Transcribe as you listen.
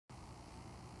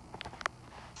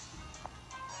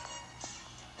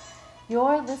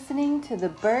You're listening to the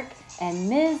Burke and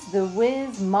Ms. The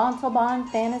Wiz Montalban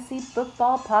Fantasy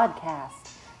Football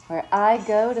Podcast, where I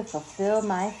go to fulfill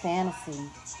my fantasy.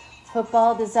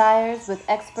 Football desires with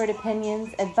expert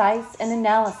opinions, advice, and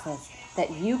analysis that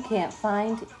you can't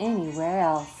find anywhere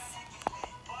else.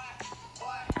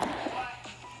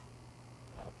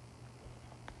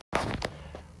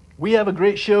 We have a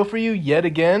great show for you yet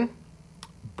again.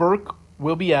 Burke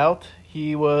will be out.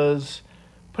 He was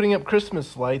putting up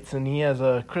Christmas lights, and he has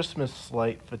a Christmas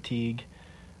light fatigue,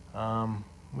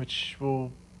 which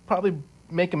will probably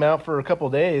make him out for a couple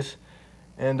days.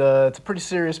 And it's a pretty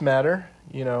serious matter,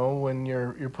 you know, when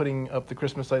you're putting up the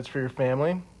Christmas lights for your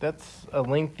family. That's a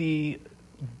lengthy,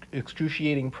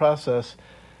 excruciating process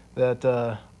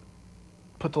that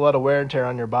puts a lot of wear and tear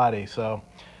on your body. So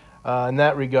in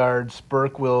that regards,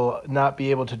 Burke will not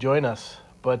be able to join us.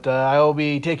 But I will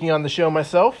be taking on the show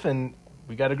myself, and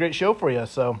we got a great show for you.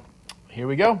 So here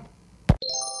we go.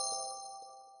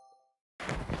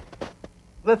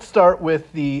 Let's start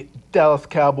with the Dallas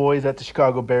Cowboys at the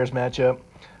Chicago Bears matchup.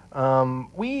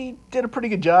 We did a pretty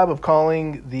good job of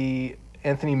calling the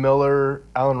Anthony Miller,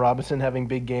 Allen Robinson having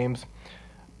big games.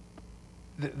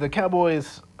 The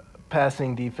Cowboys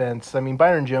passing defense, I mean,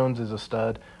 Byron Jones is a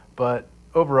stud, but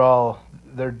overall,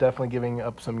 they're definitely giving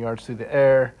up some yards through the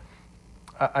air.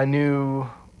 I knew,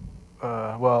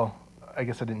 I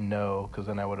guess I didn't know because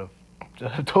then I would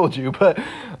have told you, but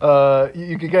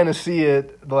you could kind of see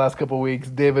it the last couple of weeks.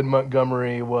 David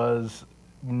Montgomery was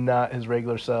not his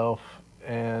regular self,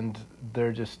 and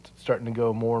they're just starting to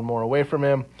go more and more away from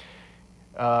him.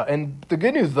 And the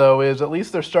good news, though, is at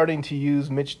least they're starting to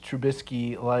use Mitch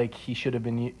Trubisky like he should have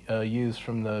been used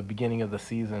from the beginning of the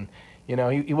season. You know,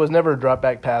 he was never a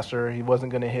drop-back passer. He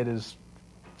wasn't going to hit his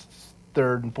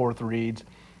third and fourth reads.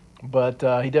 But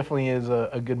he definitely is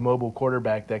a good mobile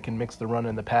quarterback that can mix the run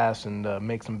and the pass and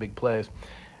make some big plays.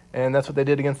 And that's what they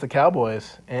did against the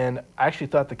Cowboys. And I actually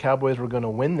thought the Cowboys were going to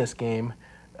win this game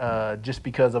just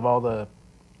because of all the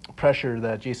pressure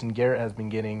that Jason Garrett has been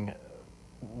getting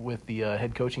with the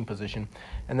head coaching position.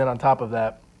 And then on top of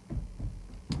that,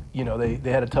 you know,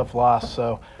 they had a tough loss.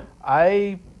 So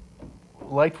I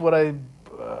liked what I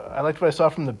saw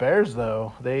from the Bears,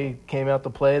 though. They came out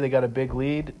to play. They got a big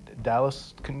lead.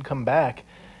 Dallas couldn't come back.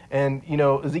 And, you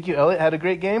know, Ezekiel Elliott had a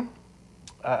great game.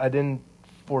 I didn't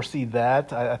foresee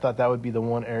that. I thought that would be the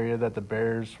one area that the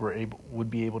Bears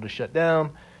would be able to shut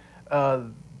down.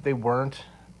 They weren't.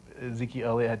 Ezekiel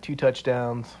Elliott had 2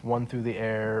 touchdowns, 1 through the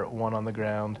air, 1 on the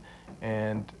ground.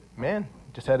 And, man,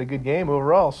 just had a good game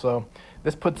overall. So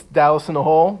this puts Dallas in a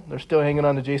hole. They're still hanging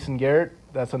on to Jason Garrett.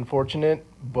 That's unfortunate.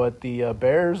 But the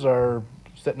Bears are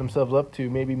setting themselves up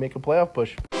to maybe make a playoff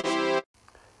push.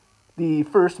 The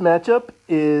first matchup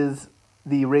is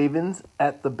the Ravens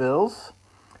at the Bills.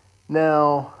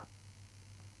 Now,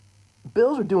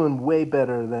 Bills are doing way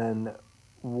better than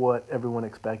what everyone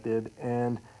expected.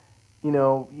 And, you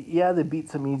know, yeah, they beat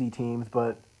some easy teams,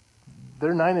 but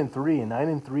they're 9-3, and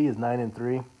 9-3 is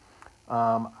 9-3.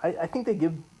 I think they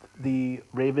give the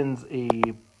Ravens a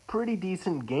pretty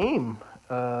decent game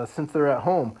since they're at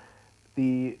home.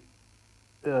 The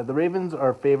Ravens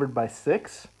are favored by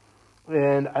 6,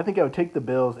 and I think I would take the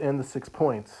Bills and the 6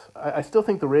 points. I still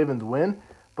think the Ravens win,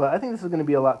 but I think this is going to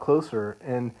be a lot closer.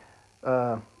 And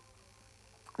the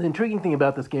intriguing thing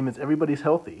about this game is everybody's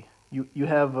healthy. You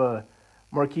have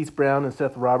Marquise Brown and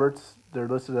Seth Roberts. They're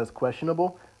listed as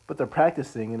questionable, but they're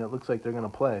practicing, and it looks like they're going to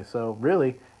play. So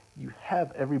really, you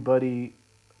have everybody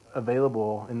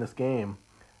available in this game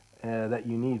that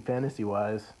you need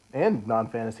fantasy-wise and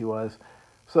non-fantasy-wise.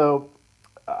 So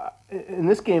in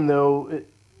this game, though,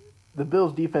 the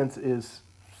Bills' defense is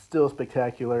still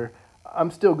spectacular. I'm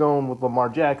still going with Lamar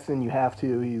Jackson. You have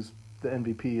to. He's the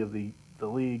MVP of the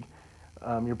league.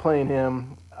 You're playing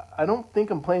him. I don't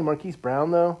think I'm playing Marquise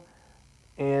Brown, though,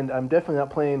 and I'm definitely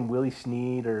not playing Willie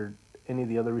Snead or any of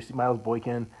the other Miles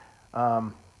Boykin.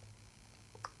 I'm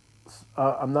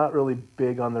not really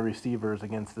big on the receivers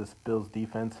against this Bills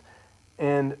defense.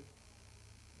 And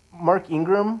Mark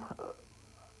Ingram,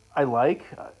 I like.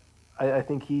 I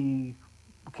think he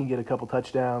can get a couple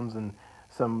touchdowns and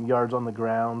some yards on the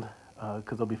ground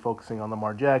because they'll be focusing on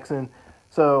Lamar Jackson.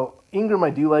 So Ingram I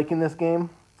do like in this game.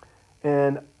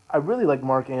 And I really like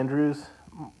Mark Andrews.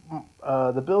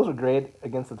 The Bills are great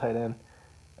against the tight end.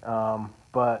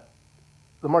 But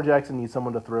Lamar Jackson needs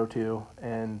someone to throw to.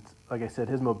 And like I said,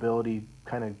 his mobility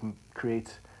kind of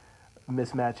creates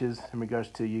mismatches in regards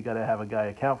to you got to have a guy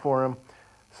account for him.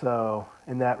 So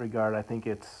in that regard, I think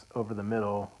it's over the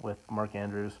middle with Mark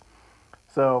Andrews.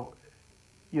 So,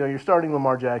 you know, you're starting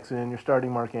Lamar Jackson, you're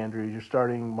starting Mark Andrews, you're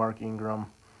starting Mark Ingram,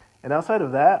 And outside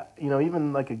of that,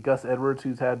 even like a Gus Edwards,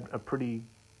 who's had a pretty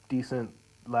decent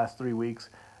last 3 weeks,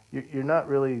 you're not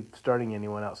really starting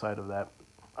anyone outside of that.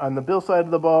 On the Bill side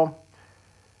of the ball,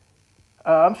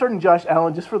 I'm starting Josh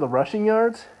Allen just for the rushing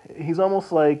yards. He's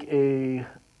almost like a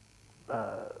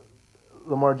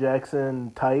Lamar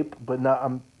Jackson type, but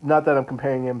not that I'm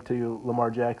comparing him to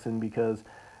Lamar Jackson, because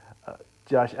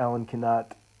Josh Allen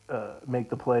cannot make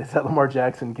the plays that Lamar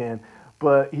Jackson can.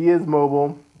 But he is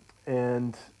mobile,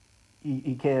 and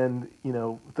he can,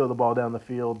 throw the ball down the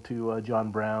field to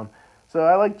John Brown. So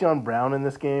I like John Brown in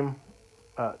this game.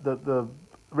 The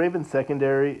Ravens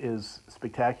secondary is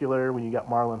spectacular when you got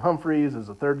Marlon Humphreys as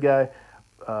a third guy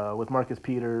with Marcus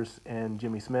Peters and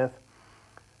Jimmy Smith.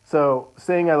 So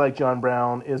saying I like John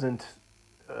Brown isn't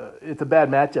it's a bad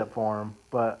matchup for him,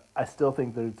 but I still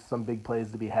think there's some big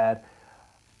plays to be had.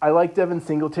 I like Devin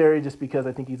Singletary just because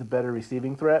I think he's a better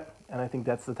receiving threat, and I think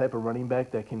that's the type of running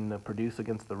back that can produce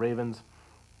against the Ravens.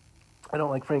 I don't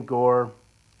like Frank Gore,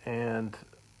 and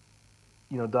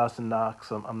Dawson Knox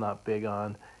I'm not big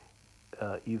on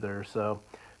either. So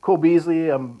Cole Beasley,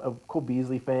 I'm a Cole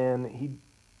Beasley fan. He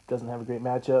doesn't have a great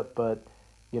matchup, but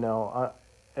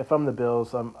if I'm the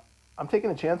Bills, I'm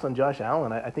taking a chance on Josh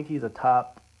Allen. I think he's a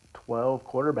top 12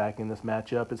 quarterback in this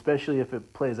matchup, especially if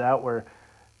it plays out where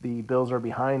the Bills are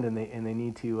behind and they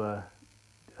need to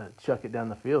chuck it down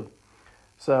the field.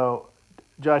 So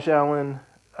Josh Allen,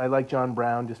 I like John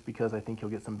Brown just because I think he'll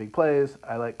get some big plays.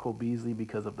 I like Cole Beasley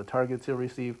because of the targets he'll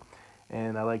receive,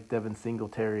 and I like Devin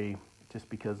Singletary just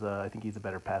because I think he's a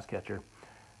better pass catcher.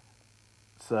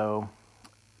 So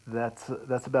that's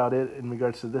about it in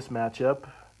regards to this matchup.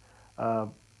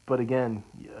 But again,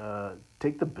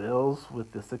 take the Bills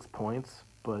with the 6 points,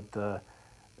 but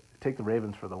take the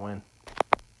Ravens for the win.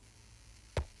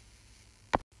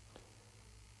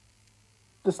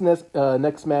 This next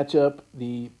matchup,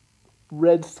 the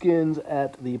Redskins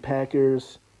at the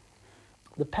Packers.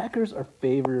 The Packers are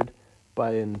favored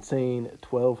by an insane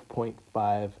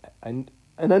 12.5. And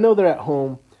I know they're at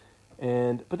home,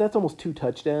 but that's almost 2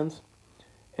 touchdowns.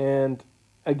 And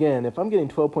again, if I'm getting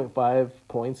 12.5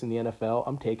 points in the NFL,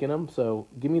 I'm taking them. So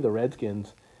give me the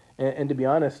Redskins. And to be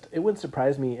honest, it wouldn't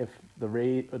surprise me if the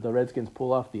Redskins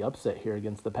pull off the upset here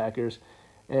against the Packers.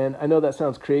 And I know that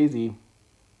sounds crazy,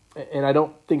 and I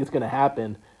don't think it's going to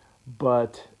happen,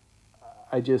 but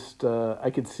I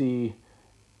could see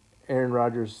Aaron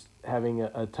Rodgers having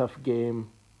a tough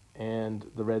game and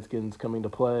the Redskins coming to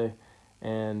play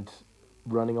and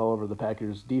running all over the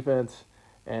Packers defense.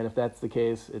 And if that's the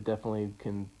case, it definitely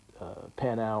can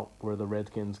pan out where the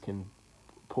Redskins can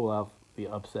pull out the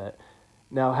upset.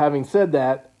 Now, having said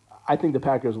that, I think the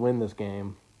Packers win this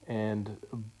game,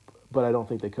 but I don't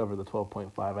think they cover the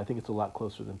 12.5. I think it's a lot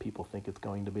closer than people think it's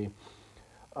going to be.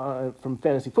 From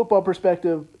fantasy football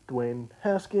perspective, Dwayne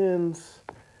Haskins.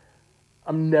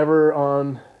 I'm never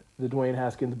on the Dwayne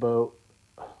Haskins boat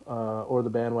or the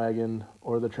bandwagon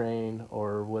or the train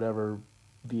or whatever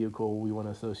vehicle we want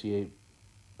to associate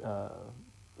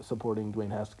supporting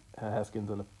Dwayne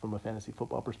Haskins from a fantasy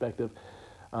football perspective.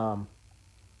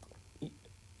 He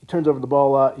turns over the ball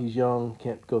a lot. He's young,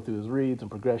 can't go through his reads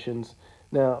and progressions.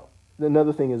 Now,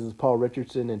 another thing is Paul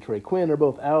Richardson and Trey Quinn are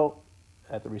both out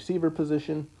at the receiver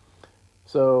position.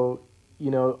 So,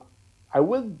 I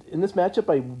would, in this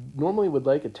matchup, I normally would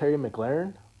like a Terry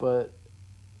McLaurin, but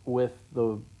with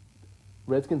the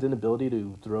Redskins' inability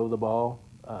to throw the ball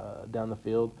down the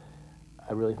field,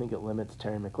 I really think it limits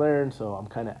Terry McLaurin, so I'm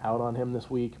kind of out on him this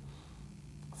week.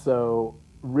 So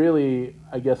really,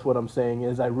 I guess what I'm saying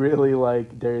is I really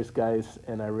like Darius Geis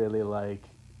and I really like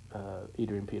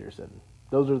Adrian Peterson.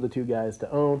 Those are the 2 guys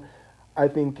to own. I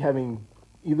think having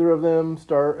either of them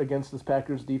start against this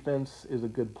Packers defense is a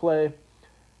good play.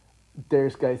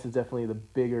 Darius Geis is definitely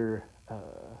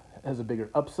has a bigger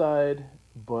upside,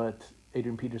 but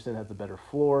Adrian Peterson has a better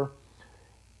floor.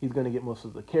 He's going to get most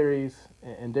of the carries,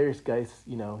 and Darius Geis,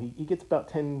 he gets about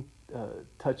 10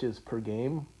 touches per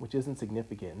game, which isn't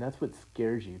significant, and that's what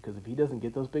scares you, because if he doesn't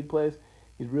get those big plays,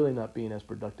 he's really not being as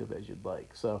productive as you'd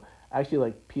like. So I actually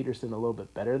like Peterson a little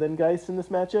bit better than Geis in this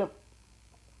matchup,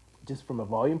 just from a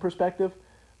volume perspective,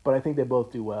 but I think they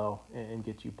both do well and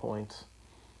get you points.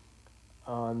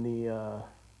 On the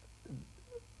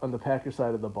Packers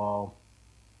side of the ball,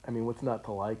 I mean, what's not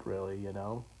to like, really,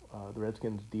 The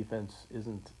Redskins' defense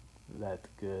isn't that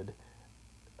good,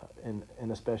 and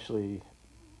especially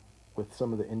with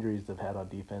some of the injuries they've had on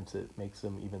defense, it makes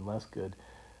them even less good.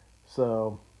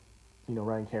 So,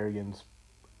 Ryan Kerrigan's,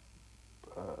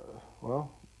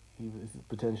 he is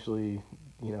potentially,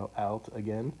 out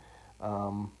again.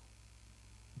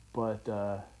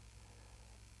 But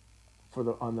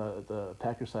on the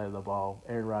Packers side of the ball,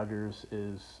 Aaron Rodgers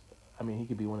is, I mean, he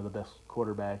could be one of the best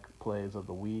quarterback plays of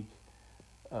the week,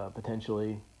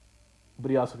 potentially,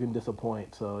 but he also can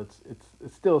disappoint. So it's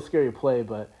still a scary play,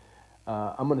 but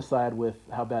I'm going to side with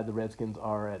how bad the Redskins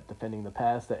are at defending the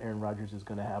pass, that Aaron Rodgers is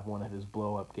going to have one of his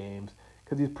blow-up games,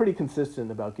 because he's pretty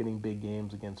consistent about getting big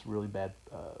games against really bad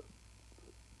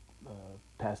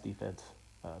pass defenses.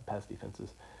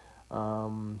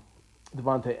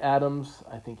 Devontae Adams,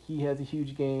 I think he has a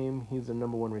huge game. He's the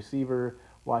number one receiver.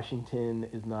 Washington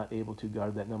is not able to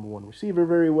guard that number one receiver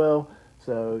very well,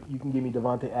 so you can give me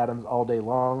Devontae Adams all day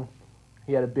long.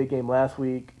 He had a big game last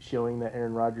week, showing that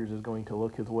Aaron Rodgers is going to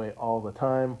look his way all the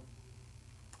time,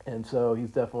 and so he's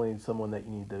definitely someone that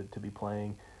you need to be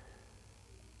playing.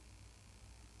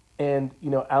 And,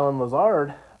 Alan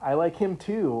Lazard, I like him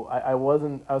too. I was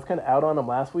kind of out on him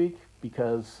last week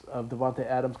because of Devontae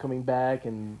Adams coming back,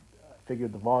 and I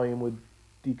figured the volume would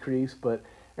decrease. But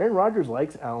Aaron Rodgers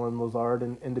likes Alan Lazard,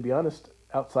 and to be honest,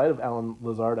 outside of Alan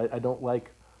Lazard, I don't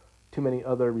like too many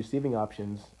other receiving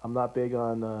options. I'm not big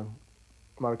on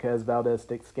Marquez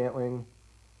Valdez-Scantling.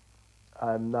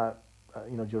 I'm not,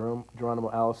 Geronimo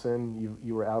Allison,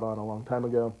 you were out on a long time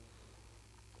ago.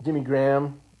 Jimmy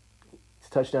Graham, he's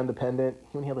touchdown dependent.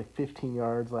 He only had like 15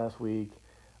 yards last week.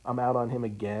 I'm out on him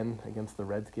again against the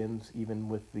Redskins, even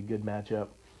with the good matchup.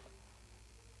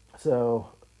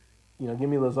 So, give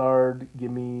me Lazard, give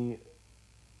me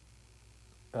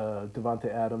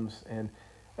Devontae Adams. And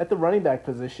at the running back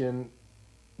position,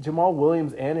 Jamal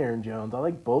Williams and Aaron Jones. I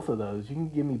like both of those. You can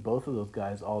give me both of those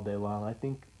guys all day long. I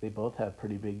think they both have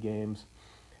pretty big games,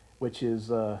 which is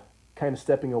kind of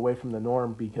stepping away from the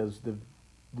norm because they've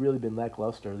really been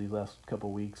lackluster these last couple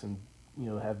of weeks and,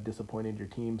 have disappointed your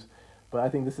teams. But I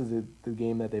think this is the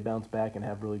game that they bounce back and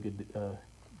have really good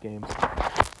games.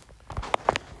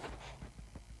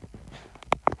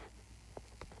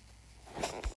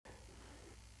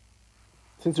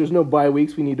 Since there's no bye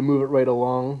weeks, we need to move it right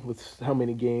along with how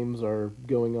many games are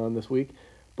going on this week.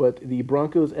 But the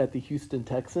Broncos at the Houston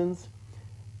Texans.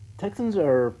 Texans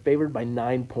are favored by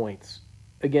 9 points.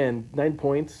 Again, 9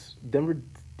 points. Denver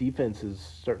defense is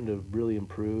starting to really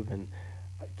improve. And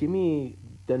give me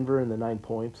Denver in the 9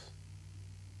 points.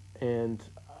 And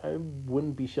I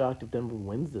wouldn't be shocked if Denver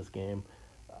wins this game.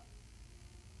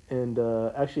 And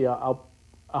actually,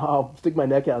 I'll stick my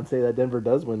neck out and say that Denver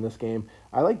does win this game.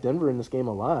 I like Denver in this game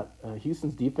a lot.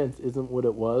 Houston's defense isn't what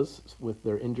it was with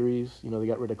their injuries. They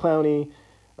got rid of Clowney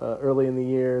early in the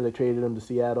year. They traded him to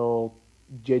Seattle.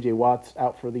 J.J. Watt's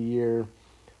out for the year.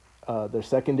 Their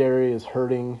secondary is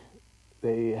hurting.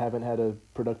 They haven't had a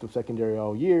productive secondary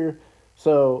all year.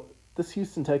 So this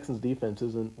Houston Texans defense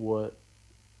isn't what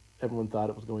everyone thought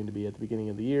it was going to be at the beginning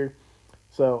of the year.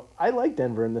 So I like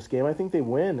Denver in this game. I think they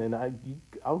win, and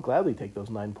I'll gladly take those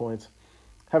 9 points.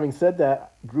 Having said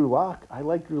that, Drew Lock, I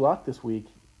like Drew Lock this week.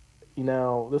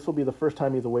 This will be the first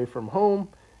time he's away from home.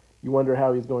 You wonder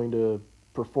how he's going to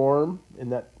perform in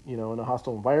that, in a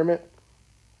hostile environment.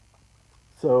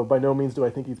 So by no means do I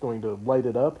think he's going to light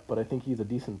it up, but I think he's a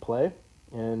decent play,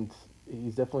 and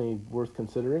he's definitely worth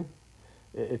considering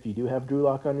if you do have Drew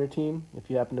Lock on your team, if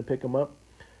you happen to pick him up.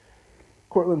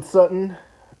 Courtland Sutton,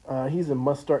 he's a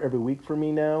must-start every week for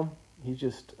me now. He's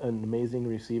just an amazing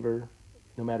receiver.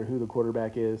 No matter who the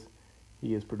quarterback is,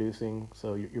 he is producing.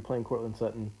 So you're playing Courtland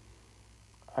Sutton.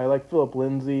 I like Phillip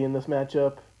Lindsay in this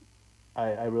matchup.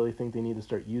 I really think they need to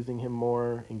start using him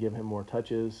more and give him more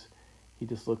touches. He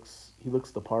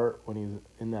looks the part when he's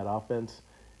in that offense.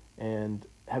 And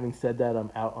having said that,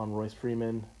 I'm out on Royce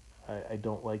Freeman. I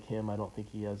don't like him. I don't think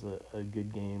he has a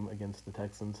good game against the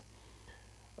Texans.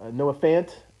 Noah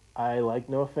Fant, I like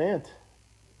Noah Fant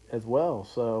as well.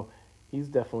 So he's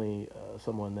definitely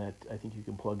someone that I think you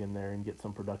can plug in there and get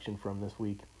some production from this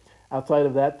week. Outside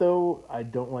of that, though, I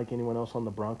don't like anyone else on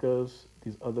the Broncos.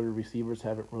 These other receivers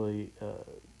haven't really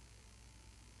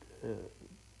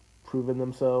proven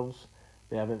themselves.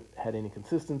 They haven't had any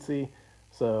consistency.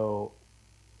 So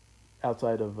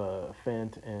outside of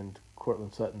Fant and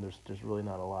Courtland Sutton, there's really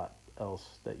not a lot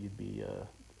else that you'd be,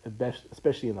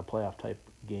 especially in a playoff type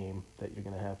game that you're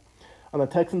going to have. On the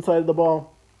Texan side of the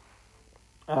ball,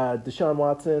 Deshaun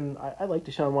Watson, I like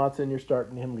Deshaun Watson. You're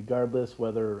starting him regardless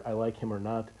whether I like him or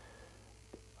not.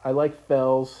 I like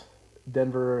Fells.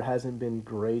 Denver hasn't been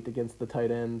great against the tight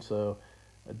end, so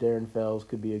Darren Fells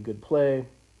could be a good play.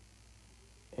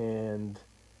 And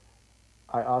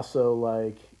I also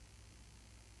like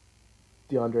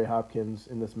DeAndre Hopkins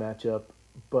in this matchup.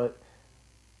 But,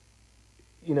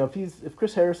 if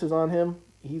Chris Harris is on him,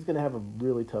 he's going to have a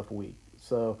really tough week.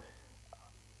 So,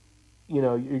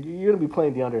 you're going to be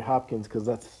playing DeAndre Hopkins because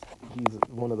he's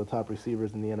one of the top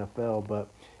receivers in the NFL,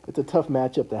 but it's a tough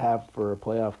matchup to have for a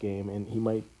playoff game, and he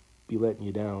might be letting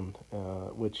you down,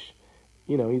 which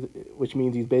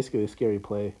means he's basically a scary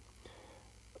play.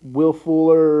 Will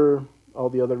Fuller, all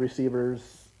the other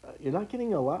receivers, you're not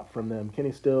getting a lot from them.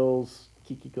 Kenny Stills,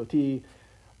 Kiki Coty,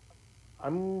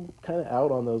 I'm kind of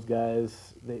out on those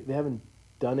guys. They haven't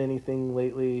done anything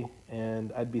lately,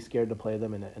 and I'd be scared to play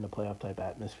them in a playoff type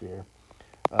atmosphere.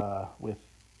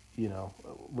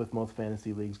 With most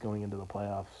fantasy leagues going into the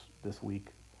playoffs this week,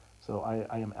 so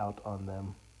I am out on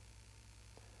them.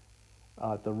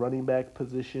 At the running back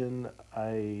position,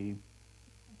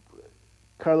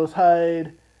 Carlos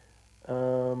Hyde.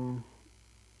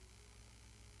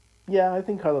 I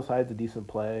think Carlos Hyde's a decent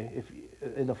play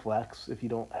in the flex if you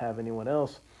don't have anyone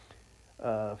else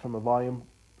from a volume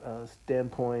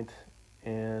standpoint.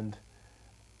 And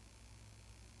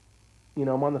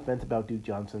I'm on the fence about Duke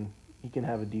Johnson. He can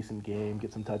have a decent game,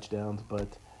 get some touchdowns,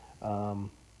 but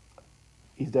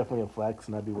he's definitely a flex,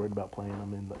 and I'd be worried about playing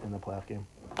him in the playoff game.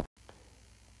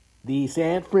 The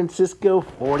San Francisco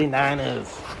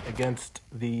 49ers against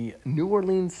the New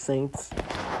Orleans Saints.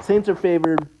 Saints are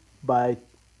favored by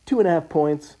 2.5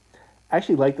 points. I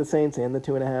actually like the Saints and the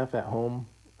 2.5 at home,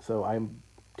 so I'm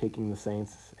taking the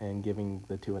Saints and giving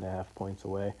the 2.5 points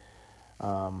away.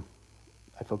 I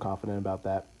feel confident about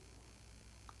that.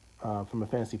 From a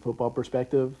fantasy football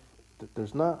perspective,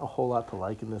 there's not a whole lot to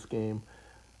like in this game.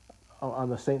 On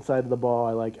the Saints side of the ball,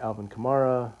 I like Alvin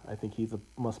Kamara. I think he's a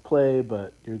must-play,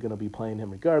 but you're going to be playing him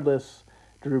regardless.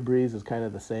 Drew Brees is kind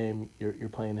of the same. You're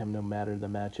playing him no matter the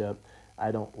matchup.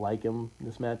 I don't like him in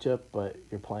this matchup, but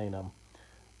you're playing him.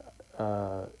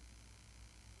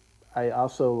 I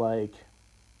also like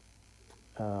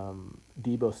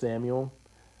Deebo Samuel.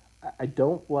 I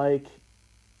don't like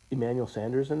Emmanuel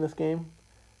Sanders in this game.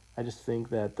 I just think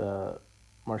that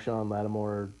Marshawn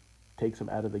Lattimore takes him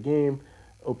out of the game,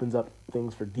 opens up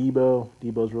things for Deebo.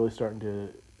 Deebo's really starting to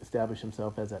establish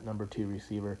himself as that number 2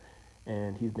 receiver,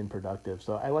 and he's been productive.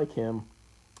 So I like him,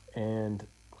 and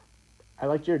I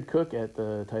like Jared Cook at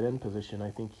the tight end position.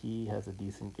 I think he has a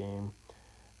decent game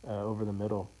over the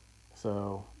middle.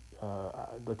 So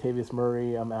Latavius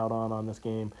Murray, I'm out on this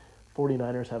game.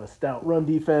 49ers have a stout run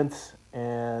defense,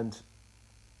 and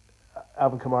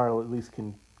Alvin Kamara at least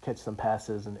can catch some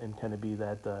passes and kind of be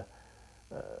that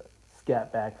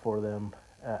scat back for them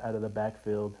out of the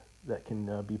backfield that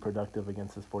can be productive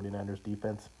against this 49ers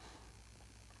defense.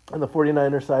 On the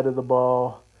 49ers side of the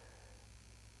ball,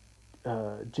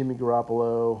 Jimmy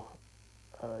Garoppolo,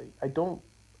 I don't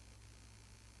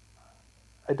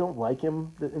like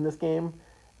him in this game,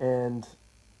 and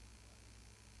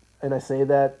I say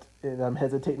that, and I'm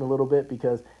hesitating a little bit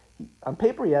because on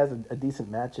paper he has a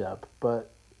decent matchup,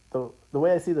 but the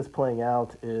way I see this playing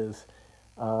out is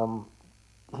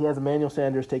he has Emmanuel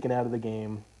Sanders taken out of the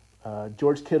game.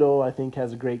 George Kittle, I think,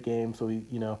 has a great game, so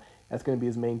that's going to be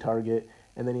his main target.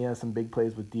 And then he has some big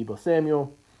plays with Deebo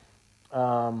Samuel.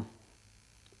 But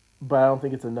I don't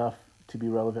think it's enough to be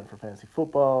relevant for fantasy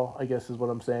football, I guess is what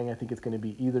I'm saying. I think it's going to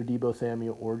be either Deebo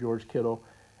Samuel or George Kittle,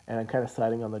 and I'm kind of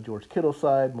siding on the George Kittle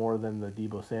side more than the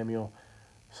Deebo Samuel.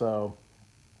 So,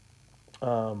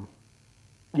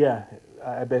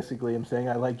 I basically am saying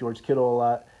I like George Kittle a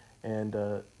lot, and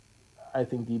I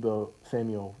think Deebo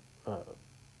Samuel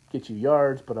gets you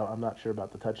yards, but I'm not sure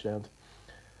about the touchdowns.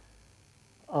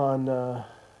 On the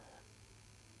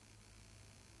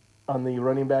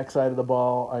running back side of the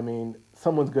ball, I mean,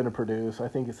 someone's going to produce. I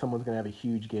think someone's going to have a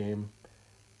huge game,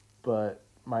 but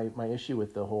my issue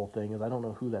with the whole thing is I don't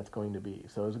know who that's going to be.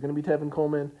 So is it going to be Tevin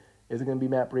Coleman? Is it going to be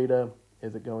Matt Breida?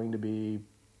 Is it going to be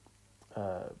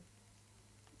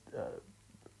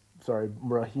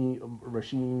Raheem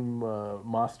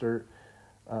Mostert?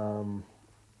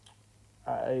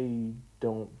 I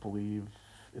don't believe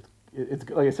it's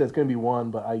like I said, it's going to be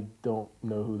one, but I don't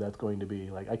know who that's going to be.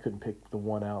 Like, I couldn't pick the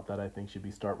one out that I think should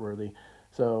be start worthy.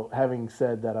 So having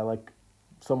said that, I like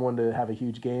someone to have a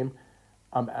huge game.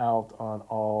 I'm out on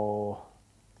all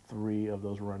 3 of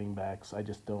those running backs. I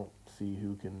just don't see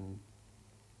who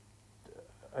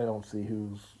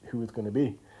it's going to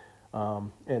be.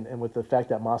 And with the fact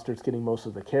that Mostert's getting most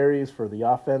of the carries for the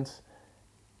offense,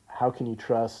 how can you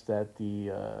trust that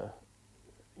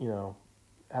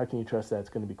how can you trust that it's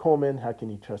going to be Coleman? How can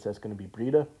you trust that it's going to be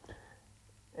Breida?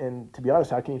 And to be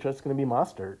honest, how can you trust it's going to be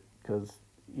Mostert? Because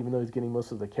even though he's getting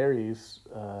most of the carries,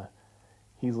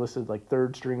 he's listed like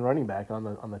 3rd string running back on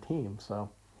the team. So,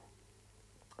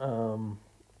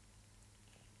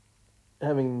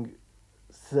 having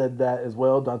said that as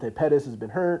well, Dante Pettis has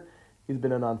been hurt. He's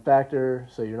been a non-factor,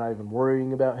 so you're not even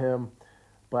worrying about him.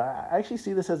 But I actually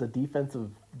see this as a defensive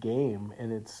game,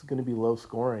 and it's going to be low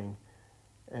scoring.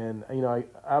 And, I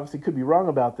obviously could be wrong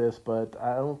about this, but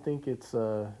I don't think it's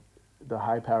the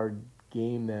high-powered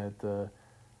game that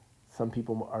some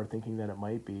people are thinking that it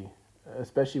might be,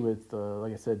 especially with,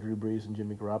 like I said, Drew Brees and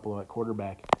Jimmy Garoppolo at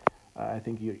quarterback. I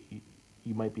think you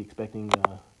might be expecting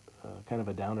kind of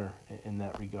a downer in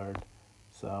that regard.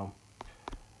 So,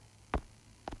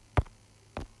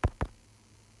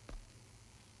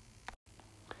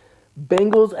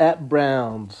 Bengals at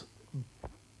Browns.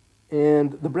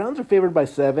 And the Browns are favored by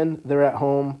 7. They're at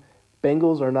home.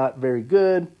 Bengals are not very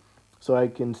good, so I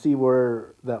can see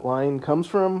where that line comes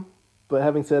from. But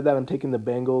having said that, I'm taking the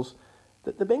Bengals.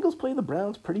 The Bengals play the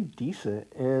Browns pretty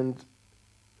decent, and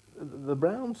the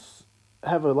Browns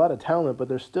have a lot of talent, but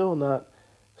they're still not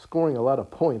scoring a lot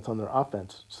of points on their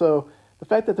offense. So the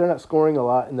fact that they're not scoring a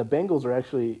lot, and the Bengals are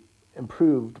actually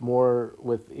improved more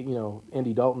with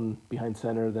Andy Dalton behind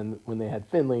center than when they had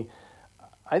Finley,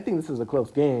 I think this is a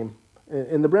close game,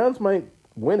 and the Browns might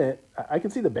win it. I can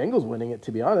see the Bengals winning it,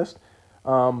 to be honest.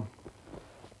 So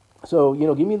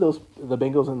give me the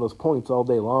Bengals and those points all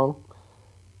day long.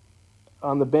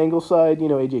 On the Bengals side,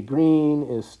 AJ Green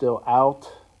is still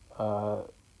out.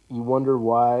 You wonder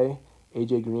why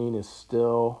AJ Green is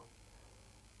still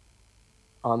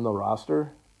on the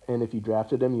roster. And if you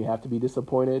drafted him, you have to be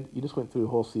disappointed. You just went through a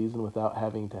whole season without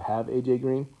having to have AJ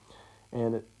Green.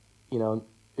 And,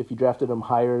 if you drafted him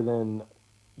higher than,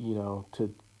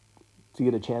 to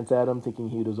get a chance at him, thinking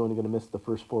he was only going to miss the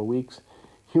first 4 weeks,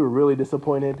 you were really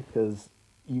disappointed because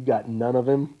you got none of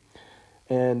him.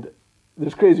 And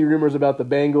there's crazy rumors about the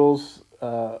Bengals.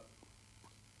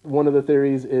 One of the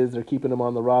theories is they're keeping him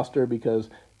on the roster because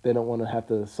they don't want to have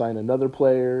to sign another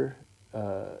player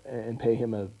and pay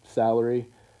him a salary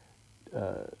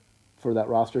for that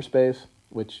roster space,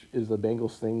 which is the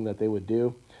Bengals thing that they would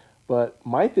do. But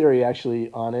my theory actually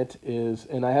on it is,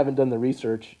 and I haven't done the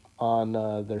research on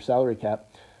their salary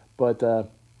cap, but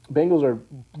Bengals are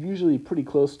usually pretty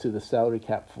close to the salary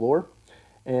cap floor,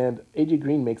 and AJ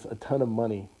Green makes a ton of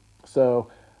money. So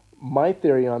my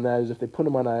theory on that is if they put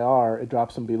him on IR, it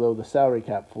drops him below the salary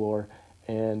cap floor,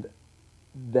 and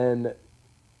then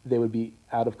they would be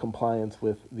out of compliance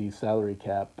with the salary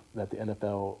cap that the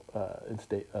NFL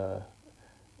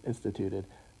instituted.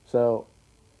 So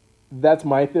that's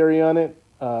my theory on it.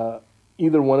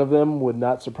 Either one of them would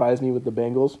not surprise me with the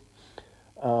Bengals.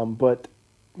 But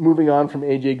moving on from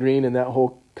AJ Green and that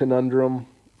whole conundrum,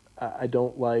 I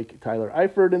don't like Tyler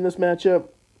Eifert in this matchup.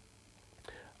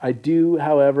 I do,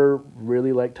 however,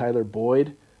 really like Tyler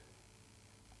Boyd.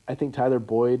 I think Tyler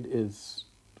Boyd is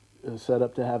set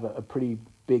up to have a pretty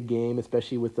big game,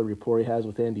 especially with the rapport he has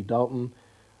with Andy Dalton.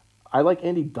 I like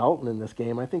Andy Dalton in this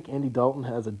game. I think Andy Dalton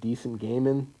has a decent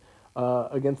game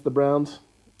against the Browns.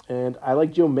 And I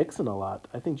like Joe Mixon a lot.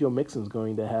 I think Joe Mixon's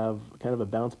going to have kind of a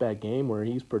bounce-back game where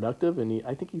he's productive, and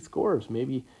I think he scores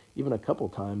maybe even a couple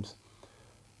times.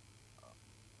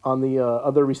 On the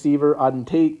other receiver, Auden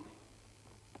Tate,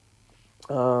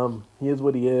 he is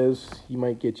what he is. He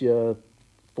might get you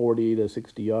 40 to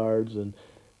 60 yards, and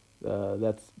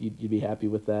you'd be happy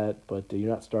with that. But you're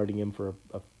not starting him for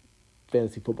a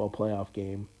fantasy football playoff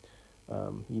game.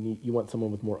 You want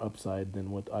someone with more upside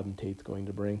than what Auden Tate's going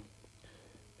to bring.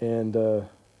 And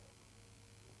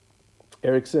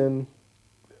Erickson,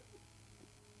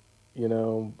 he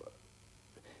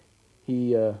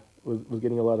was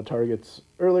getting a lot of targets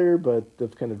earlier, but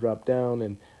they've kind of dropped down,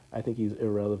 and I think he's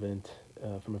irrelevant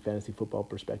from a fantasy football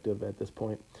perspective at this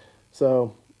point.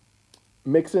 So,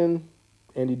 Mixon,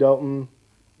 Andy Dalton,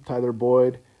 Tyler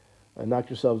Boyd, knock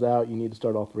yourselves out. You need to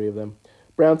start all three of them.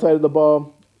 Brown side of the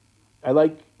ball, I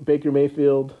like Baker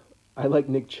Mayfield. I like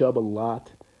Nick Chubb a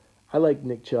lot. I like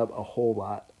Nick Chubb a whole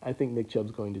lot. I think Nick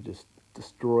Chubb's going to just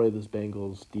destroy this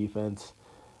Bengals defense.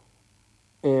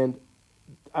 And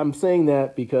I'm saying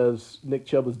that because Nick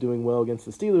Chubb was doing well against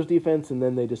the Steelers defense, and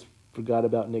then they just forgot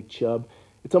about Nick Chubb.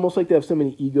 It's almost like they have so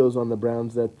many egos on the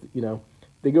Browns that,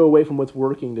 they go away from what's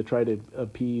working to try to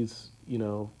appease,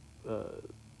 Odell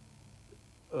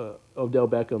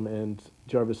Beckham and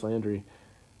Jarvis Landry.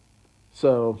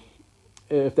 So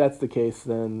if that's the case,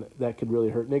 then that could really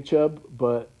hurt Nick Chubb.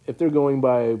 But if they're going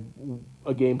by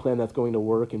a game plan that's going to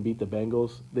work and beat the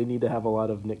Bengals, they need to have a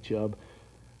lot of Nick Chubb.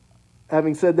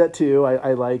 Having said that, too,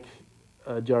 I like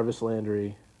Jarvis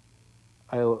Landry.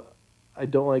 I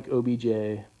don't like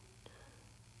OBJ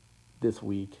this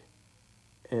week.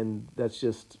 And that's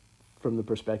just from the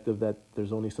perspective that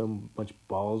there's only so much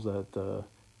balls that, to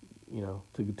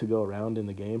go around in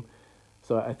the game.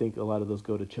 So I think a lot of those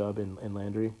go to Chubb and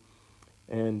Landry.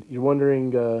 And you're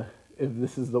wondering if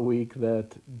this is the week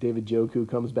that David Njoku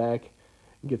comes back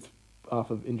gets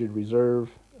off of injured reserve.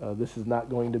 This is not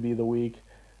going to be the week.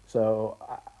 So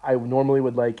I normally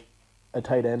would like a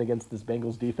tight end against this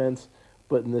Bengals defense,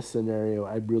 but in this scenario,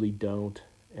 I really don't.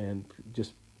 And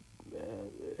just,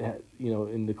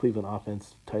 in the Cleveland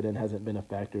offense, tight end hasn't been a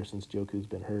factor since Njoku's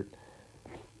been hurt.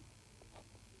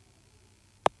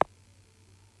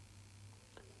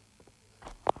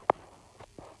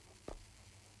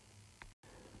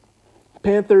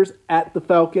 Panthers at the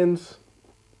Falcons.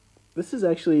 This is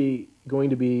actually going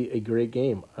to be a great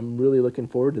game. I'm really looking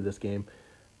forward to this game.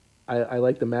 I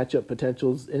like the matchup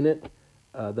potentials in it.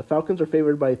 The Falcons are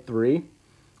favored by 3,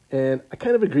 and I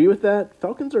kind of agree with that.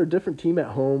 Falcons are a different team at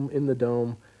home in the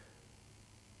Dome.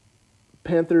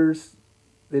 Panthers,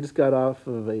 they just got off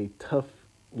of a tough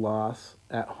loss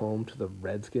at home to the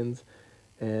Redskins,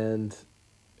 and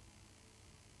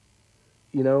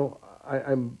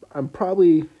I'm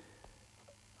probably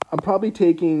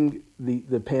taking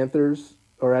the Panthers,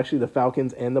 or actually the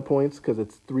Falcons and the points, because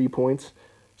it's 3 points.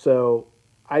 So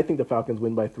I think the Falcons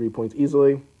win by 3 points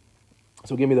easily.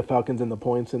 So give me the Falcons and the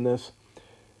points in this.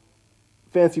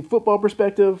 Fantasy football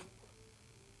perspective,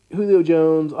 Julio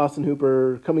Jones, Austin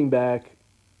Hooper coming back.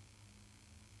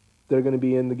 They're going to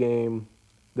be in the game.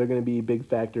 They're going to be big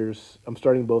factors. I'm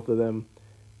starting both of them.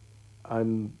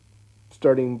 I'm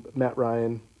starting Matt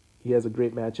Ryan. He has a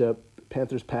great matchup.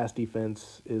 Panthers' pass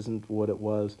defense isn't what it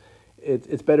was.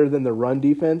 It's better than the run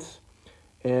defense,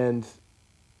 and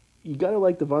you got to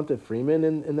like Devonta Freeman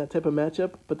in that type of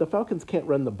matchup, but the Falcons can't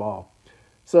run the ball.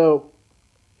 So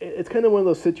it's kind of one of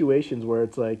those situations where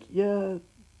it's like, the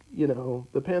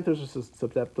Panthers are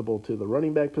susceptible to the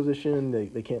running back position.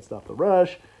 They can't stop the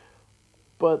rush,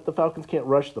 but the Falcons can't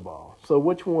rush the ball. So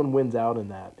which one wins out in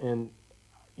that? And,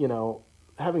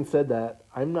 having said that,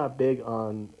 I'm not big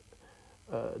on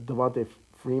Devonta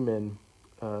Freeman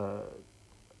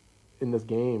in this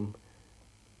game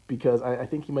because I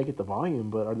think he might get the volume,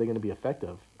 but are they going to be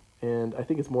effective? And I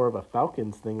think it's more of a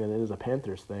Falcons thing than it is a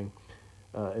Panthers thing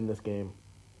in this game.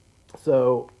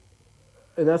 So,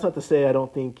 and that's not to say I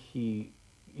don't think he,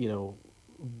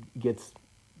 gets,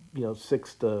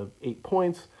 6 to 8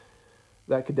 points.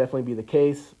 That could definitely be the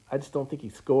case. I just don't think he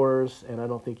scores, and I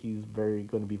don't think he's going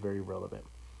to be very relevant.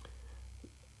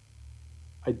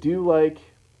 I do like.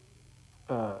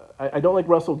 I don't like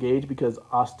Russell Gage because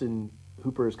Austin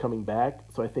Hooper is coming back.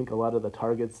 So I think a lot of the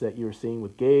targets that you were seeing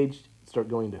with Gage start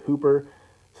going to Hooper.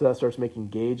 So that starts making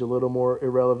Gage a little more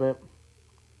irrelevant.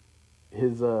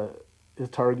 His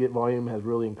target volume has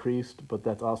really increased, but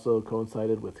that's also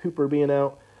coincided with Hooper being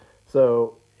out.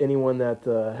 So anyone that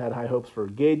had high hopes for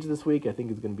Gage this week, I think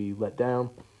is going to be let down.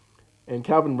 And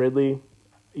Calvin Ridley,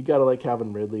 you got to like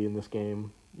Calvin Ridley in this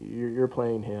game. You're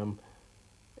playing him,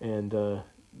 and you're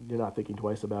not thinking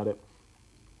twice about it.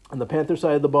 On the Panther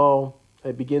side of the ball,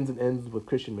 it begins and ends with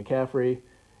Christian McCaffrey.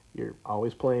 You're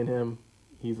always playing him.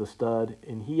 He's a stud,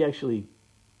 and he actually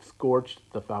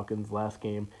scorched the Falcons last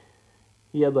game.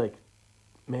 He had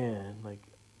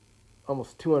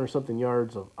almost 200-something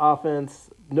yards of offense.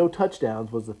 No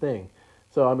touchdowns was the thing.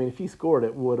 So, if he scored,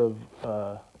 it would have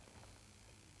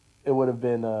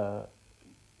been,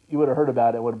 you would have heard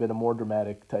about it. It would have been a more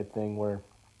dramatic type thing where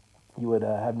you would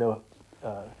have no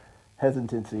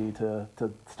hesitancy to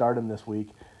start him this week.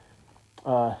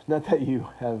 Not that you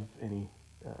have any,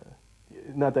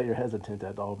 not that you're hesitant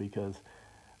at all, because,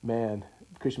 man,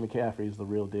 Christian McCaffrey is the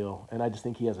real deal, and I just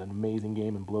think he has an amazing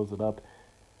game and blows it up.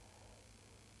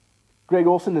 Greg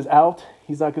Olsen is out.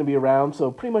 He's not going to be around,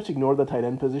 so pretty much ignore the tight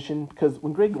end position, because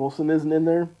when Greg Olsen isn't in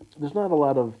there, there's not a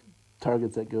lot of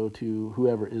targets that go to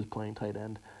whoever is playing tight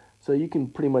end. So you can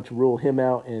pretty much rule him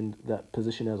out and that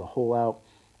position as a whole out.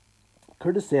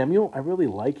 Curtis Samuel, I really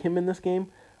like him in this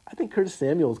game. I think Curtis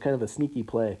Samuel is kind of a sneaky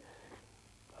play.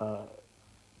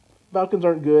 Falcons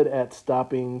aren't good at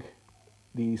stopping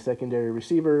the secondary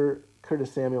receiver.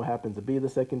 Curtis Samuel happens to be the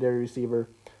secondary receiver.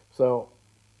 So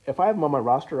if I have him on my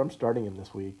roster, I'm starting him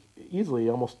this week. Easily,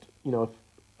 almost, if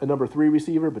a number 3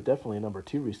 receiver, but definitely a number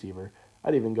 2 receiver.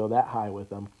 I'd even go that high with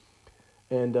him.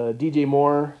 And DJ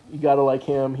Moore, you got to like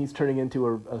him. He's turning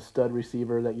into a stud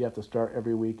receiver that you have to start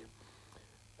every week.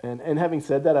 And having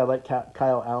said that, I like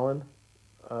Kyle Allen.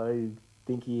 I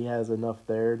think he has enough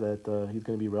there that he's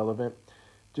going to be relevant.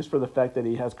 Just for the fact that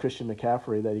he has Christian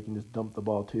McCaffrey that he can just dump the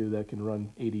ball to, that can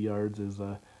run 80 yards is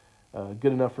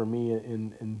good enough for me,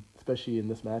 in especially in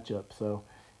this matchup. So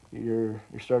you're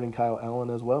starting Kyle Allen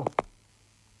as well.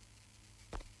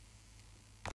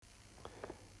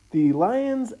 The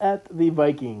Lions at the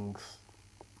Vikings.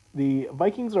 The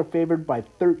Vikings are favored by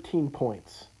 13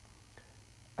 points.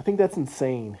 I think that's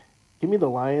insane. Give me the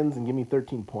Lions and give me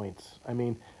 13 points.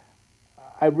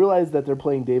 I realize that they're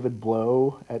playing David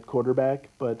Blow at quarterback,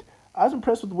 but I was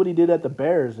impressed with what he did at the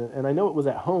Bears, and I know it was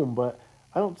at home, but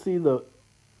I don't see the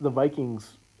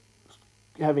Vikings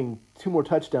having 2 more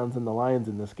touchdowns than the Lions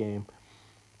in this game.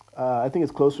 I think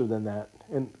it's closer than that,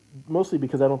 and mostly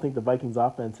because I don't think the Vikings'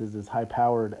 offense is as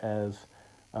high-powered as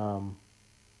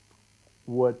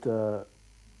what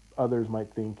others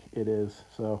might think it is.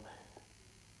 So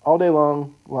all day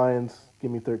long, Lions, give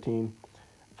me 13.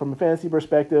 From a fantasy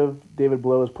perspective, David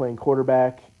Blow is playing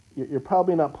quarterback. You're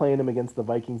probably not playing him against the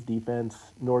Vikings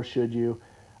defense, nor should you.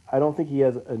 I don't think he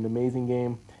has an amazing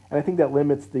game, and I think that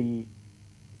limits the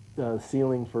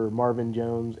ceiling for Marvin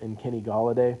Jones and Kenny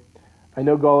Golladay. I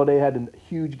know Golladay had a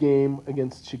huge game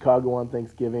against Chicago on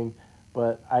Thanksgiving,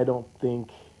 but I don't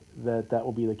think that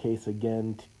will be the case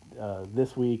again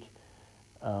this week.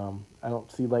 I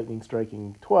don't see lightning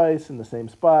striking twice in the same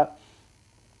spot.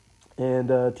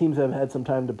 And teams have had some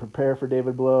time to prepare for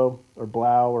David Blow, or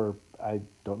Blau, or I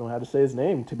don't know how to say his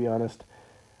name, to be honest.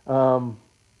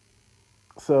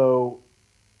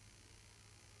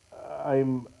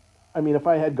 If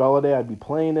I had Golladay, I'd be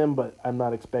playing him, but I'm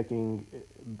not expecting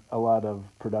a lot of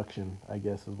production, I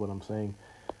guess is what I'm saying.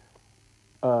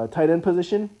 Tight end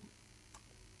position,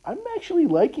 I'm actually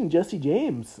liking Jesse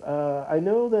James. I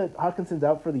know that Hawkinson's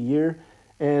out for the year,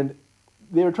 and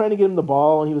they were trying to get him the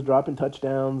ball, and he was dropping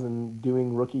touchdowns and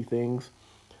doing rookie things.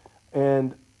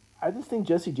 And I just think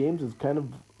Jesse James is kind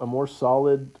of a more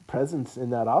solid presence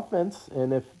in that offense.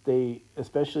 And if they,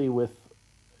 especially with,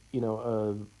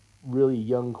 a really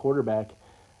young quarterback,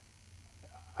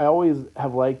 I always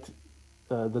have liked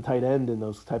the tight end in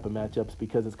those type of matchups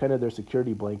because it's kind of their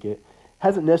security blanket.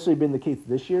 Hasn't necessarily been the case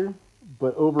this year,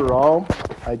 but overall,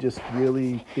 I just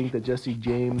really think that Jesse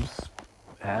James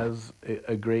has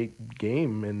a great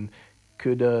game and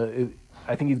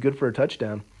I think he's good for a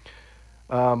touchdown.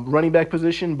 Running back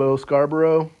position, Bo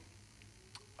Scarborough.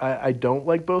 I don't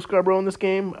like Bo Scarborough in this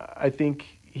game. I think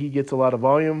he gets a lot of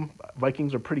volume.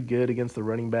 Vikings are pretty good against the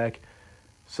running back.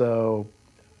 So,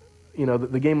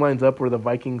 the game lines up where the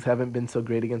Vikings haven't been so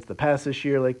great against the pass this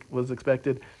year like was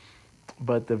expected,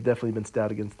 but they've definitely been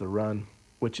stout against the run,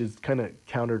 which is kind of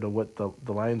counter to what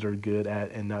the Lions are good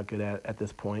at and not good at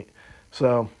this point.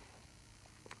 So,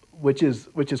 which is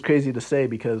crazy to say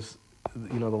because,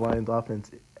 the Lions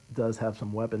offense does have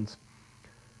some weapons.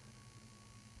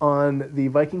 On the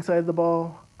Viking side of the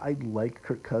ball, I like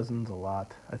Kirk Cousins a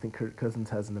lot. I think Kirk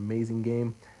Cousins has an amazing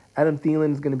game. Adam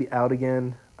Thielen is going to be out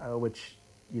again, which,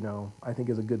 I think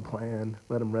is a good plan.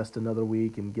 Let him rest another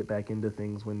week and get back into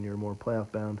things when you're more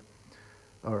playoff bound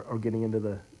or getting into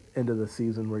the end of the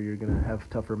season where you're going to have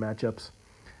tougher matchups.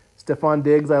 Stephon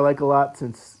Diggs I like a lot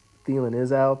since Thielen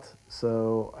is out,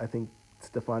 so I think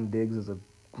Stephon Diggs is a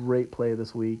great play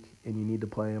this week, and you need to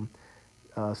play him.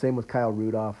 Same with Kyle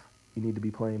Rudolph. You need to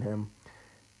be playing him.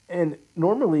 And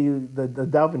normally the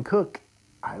Dalvin Cook,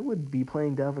 I would be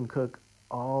playing Dalvin Cook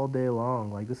all day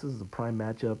long. Like, this is a prime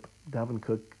matchup. Dalvin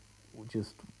Cook,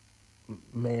 just,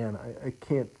 man, I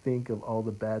can't think of all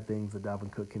the bad things that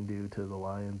Dalvin Cook can do to the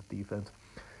Lions defense.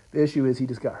 The issue is he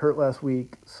just got hurt last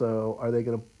week, so are they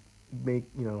going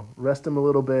to rest him a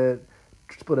little bit,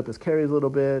 split up his carries a little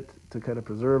bit to kind of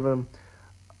preserve him?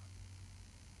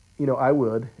 I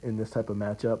would in this type of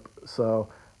matchup. So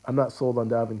I'm not sold on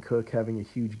Dalvin Cook having a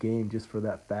huge game just for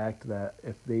that fact that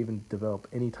if they even develop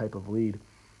any type of lead,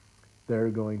 they're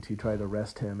going to try to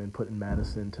rest him and put in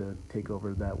Madison to take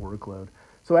over that workload.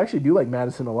 So I actually do like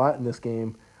Madison a lot in this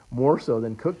game, more so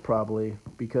than Cook probably,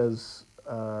 because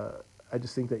I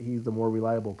just think that he's the more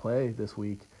reliable play this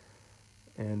week.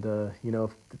 And,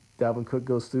 if Dalvin Cook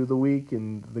goes through the week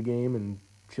and the game and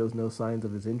shows no signs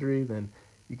of his injury, then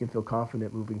you can feel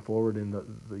confident moving forward in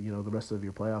the rest of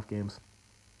your playoff games.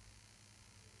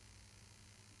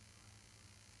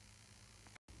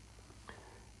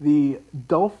 The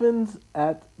Dolphins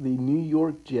at the New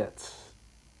York Jets.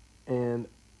 And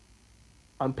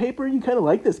on paper, you kind of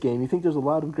like this game. You think there's a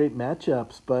lot of great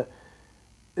matchups, but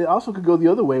it also could go the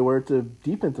other way where it's a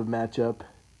defensive matchup.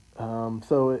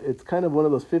 So it's kind of one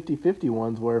of those 50-50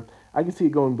 ones where I can see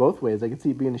it going both ways. I can see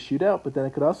it being a shootout, but then I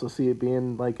could also see it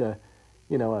being like a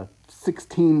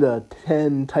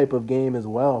 16-10 type of game as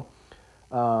well.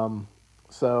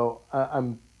 So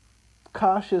I'm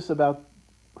cautious about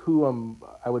who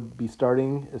I would be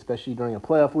starting, especially during a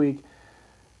playoff week.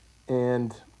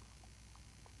 And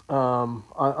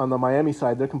on the Miami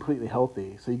side, they're completely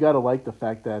healthy. So you got to like the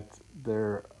fact that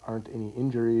there aren't any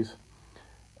injuries.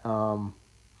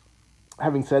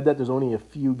 Having said that, there's only a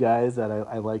few guys that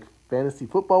I like fantasy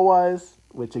football-wise,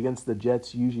 which against the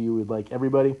Jets, usually you would like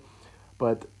everybody.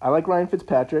 But I like Ryan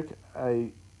Fitzpatrick.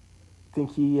 I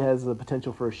think he has the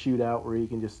potential for a shootout where he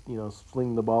can just,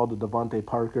 sling the ball to Devontae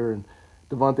Parker, and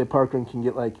Devontae Parker can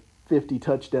get like 50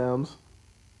 touchdowns.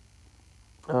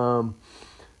 So,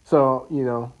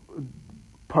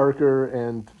 Parker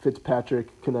and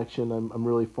Fitzpatrick connection I'm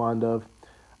really fond of.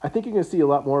 I think you're going to see a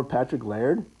lot more of Patrick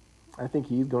Laird. I think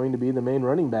he's going to be the main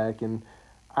running back, and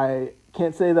I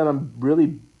can't say that I'm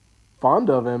really fond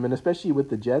of him, and especially with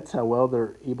the Jets, how well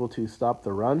they're able to stop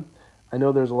the run. I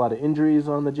know there's a lot of injuries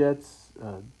on the Jets.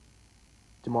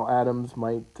 Jamal Adams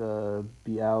might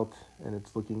be out, and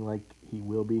it's looking like he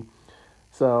will be.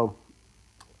 So,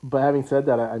 but having said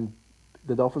that,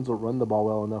 the Dolphins will run the ball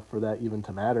well enough for that even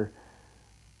to matter.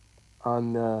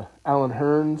 On Allen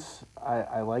Hurns,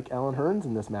 I like Allen Hurns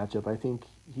in this matchup. I think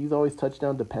he's always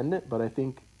touchdown dependent, but I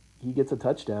think he gets a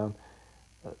touchdown.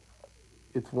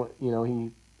 He's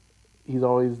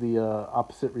always the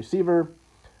opposite receiver.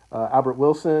 Albert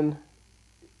Wilson,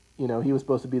 he was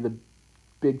supposed to be the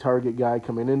big target guy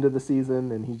coming into the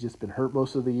season, and he's just been hurt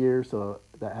most of the year, so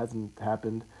that hasn't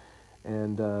happened.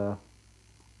 And,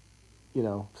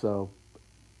 so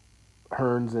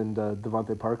Hurns and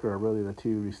Devontae Parker are really the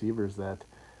two receivers that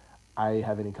I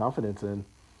have any confidence in.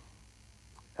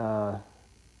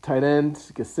 Tight end,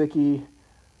 Gesicki,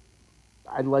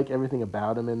 I like everything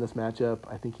about him in this matchup.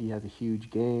 I think he has a huge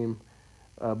game.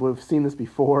 But we've seen this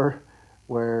before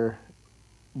where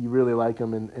you really like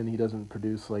him and he doesn't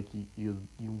produce like you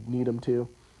need him to.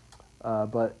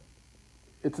 But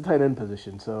it's a tight end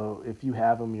position, so if you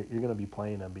have him, you're going to be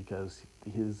playing him because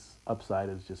his upside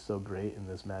is just so great in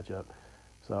this matchup.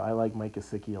 So I like Mike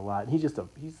Gesicki a lot. He's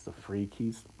a freak.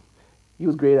 He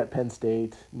was great at Penn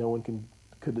State. No one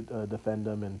could defend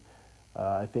him, and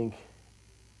I think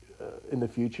in the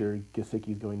future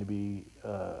Gesicki is going to be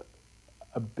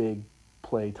a big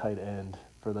play tight end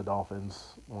for the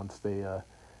Dolphins once they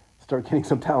start getting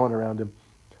some talent around him.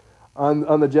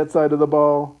 On the Jet side of the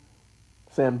ball,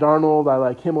 Sam Darnold, I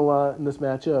like him a lot in this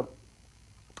matchup.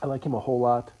 I like him a whole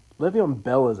lot. Le'Veon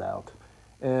Bell is out,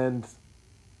 and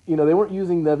they weren't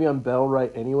using Le'Veon Bell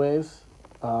right anyways.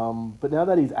 But now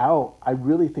that he's out, I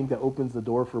really think that opens the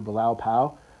door for Bilal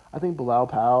Powell. I think Bilal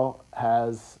Powell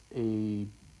has a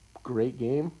great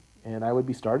game, and I would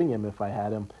be starting him if I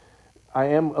had him. I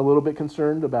am a little bit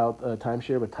concerned about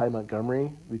timeshare with Ty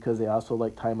Montgomery because they also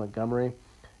like Ty Montgomery,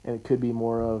 and it could be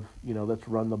more of, let's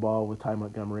run the ball with Ty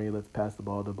Montgomery, let's pass the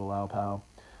ball to Bilal Powell.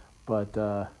 But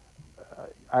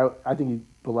I think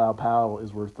Bilal Powell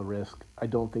is worth the risk. I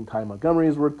don't think Ty Montgomery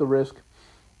is worth the risk.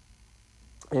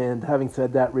 And having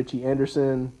said that, Robbie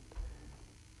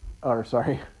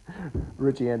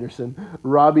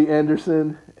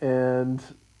Anderson, and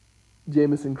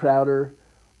Jamison Crowder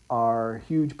are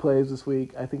huge plays this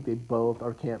week. I think they both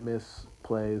are can't-miss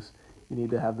plays. You need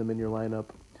to have them in your lineup.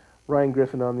 Ryan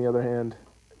Griffin, on the other hand,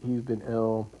 he's been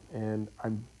ill, and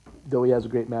though he has a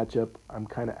great matchup, I'm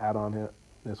kind of out on him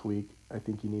this week. I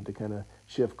think you need to kind of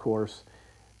shift course,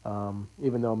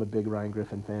 even though I'm a big Ryan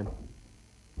Griffin fan.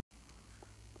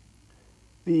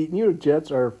 The New York Jets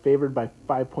are favored by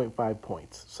 5.5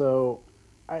 points. So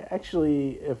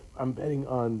if I'm betting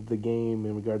on the game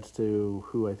in regards to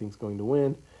who I think is going to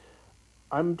win,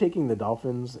 I'm taking the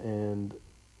Dolphins and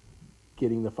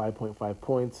getting the 5.5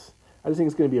 points. I just think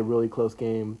it's going to be a really close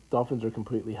game. Dolphins are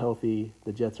completely healthy.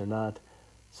 The Jets are not.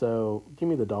 So give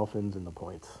me the Dolphins and the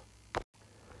points.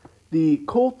 The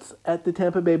Colts at the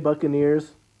Tampa Bay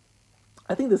Buccaneers.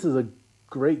 I think this is a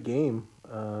great game.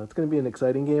 It's going to be an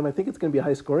exciting game. I think it's going to be a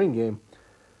high-scoring game.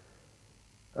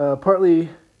 Partly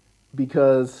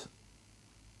because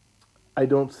I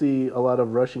don't see a lot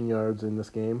of rushing yards in this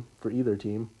game for either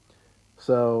team.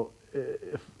 So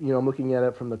if I'm looking at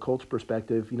it from the Colts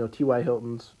perspective, T.Y.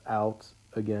 Hilton's out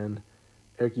again.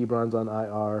 Eric Ebron's on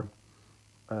IR.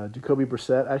 Jacoby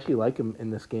Brissett, I actually like him in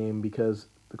this game because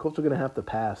the Colts are going to have to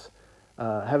pass.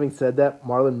 Having said that,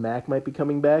 Marlon Mack might be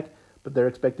coming back, but they're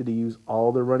expected to use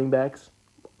all their running backs,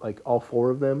 like all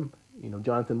four of them.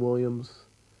 Jonathan Williams,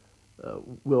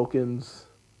 Wilkins,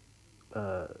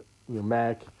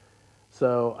 Mack.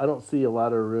 So I don't see a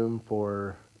lot of room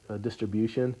for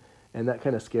distribution, and that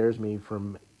kind of scares me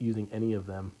from using any of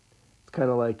them. It's kind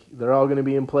of like they're all going to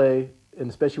be in play, and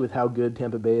especially with how good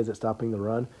Tampa Bay is at stopping the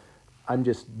run, I'm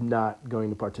just not going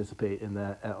to participate in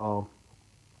that at all.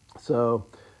 So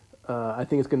I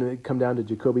think it's going to come down to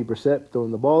Jacoby Brissett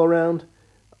throwing the ball around,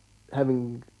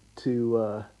 having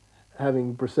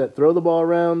Brissett throw the ball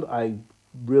around. I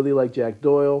really like Jack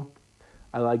Doyle.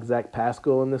 I like Zach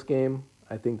Pascal in this game.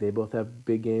 I think they both have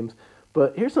big games.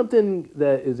 But here's something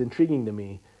that is intriguing to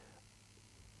me.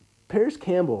 Paris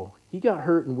Campbell, he got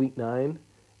hurt in Week 9,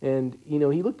 and he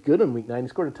looked good in Week 9. He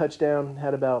scored a touchdown,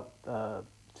 had about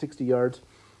 60 yards.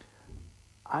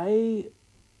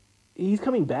 He's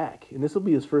coming back, and this will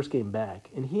be his first game back,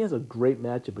 and he has a great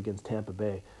matchup against Tampa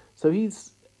Bay. So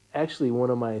he's actually one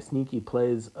of my sneaky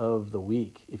plays of the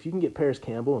week. If you can get Paris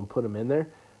Campbell and put him in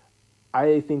there,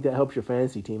 I think that helps your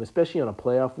fantasy team, especially on a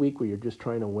playoff week where you're just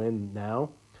trying to win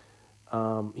now.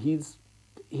 He's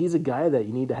a guy that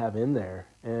you need to have in there,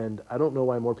 and I don't know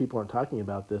why more people aren't talking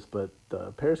about this, but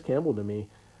Paris Campbell, to me,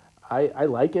 I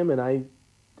like him, and I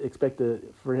expect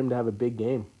for him to have a big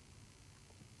game.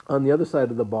 On the other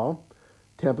side of the ball,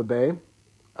 Tampa Bay,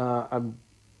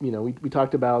 we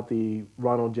talked about the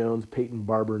Ronald Jones, Peyton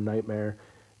Barber nightmare,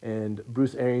 and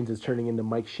Bruce Arians is turning into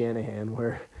Mike Shanahan,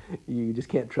 where you just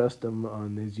can't trust him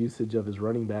on his usage of his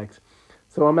running backs.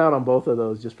 So I'm out on both of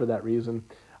those just for that reason.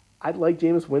 I'd like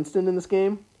Jameis Winston in this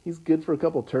game. He's good for a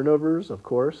couple turnovers, of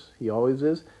course. He always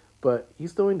is. But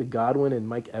he's throwing to Godwin and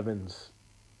Mike Evans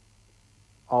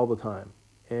all the time.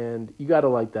 And you got to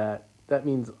like that. That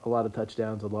means a lot of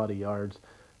touchdowns, a lot of yards.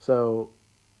 So,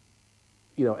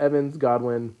 Evans,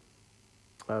 Godwin,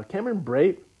 Cameron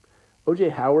Brate, O.J.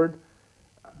 Howard.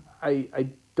 I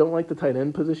don't like the tight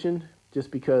end position just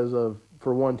because of,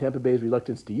 for one, Tampa Bay's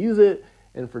reluctance to use it,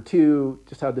 and for two,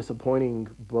 just how disappointing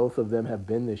both of them have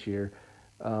been this year.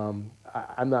 I'm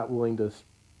not willing to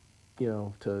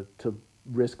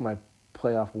risk my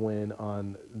playoff win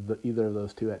on either of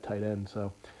those two at tight end.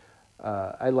 So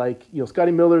I like,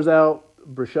 Scotty Miller's out.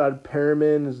 Brashad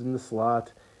Perriman is in the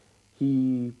slot.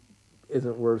 He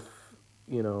isn't worth,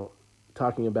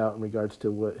 talking about in regards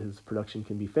to what his production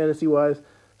can be fantasy-wise.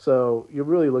 So you're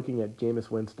really looking at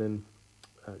Jameis Winston,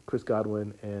 Chris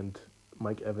Godwin, and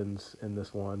Mike Evans in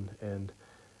this one, and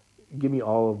give me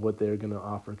all of what they're going to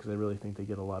offer because I really think they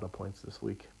get a lot of points this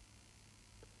week.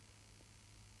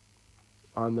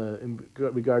 In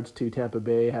regards to Tampa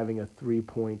Bay having a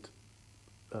 3-point,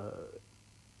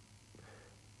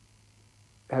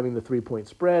 having the 3-point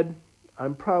spread,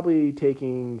 I'm probably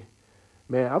taking,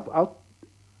 I'll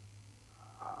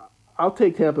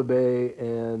take Tampa Bay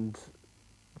and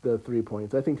the 3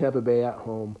 points. I think Tampa Bay at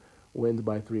home wins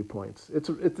by 3 points. It's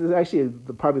actually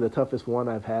probably the toughest one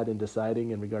I've had in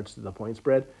deciding in regards to the point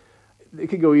spread. It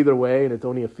could go either way, and it's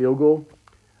only a field goal.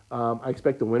 I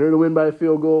expect the winner to win by a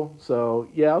field goal. So,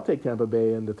 yeah, I'll take Tampa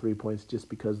Bay and the 3 points just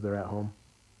because they're at home.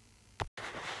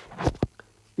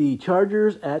 The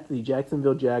Chargers at the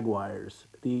Jacksonville Jaguars.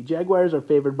 The Jaguars are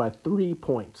favored by 3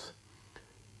 points.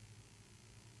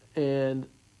 And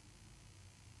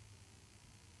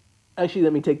actually,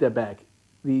 let me take that back.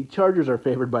 The Chargers are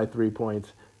favored by 3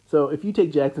 points. So if you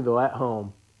take Jacksonville at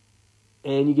home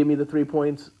and you give me the 3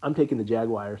 points, I'm taking the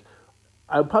Jaguars.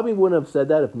 I probably wouldn't have said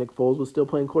that if Nick Foles was still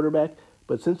playing quarterback,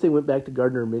 but since they went back to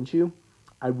Gardner Minshew,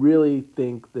 I really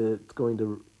think that it's going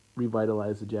to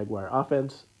revitalize the Jaguar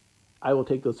offense. I will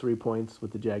take those 3 points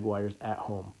with the Jaguars at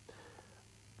home.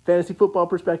 Fantasy football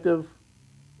perspective,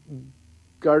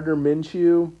 Gardner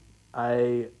Minshew,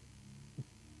 I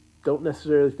don't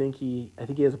necessarily think I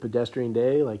think he has a pedestrian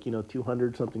day,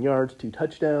 200-something yards, 2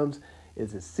 touchdowns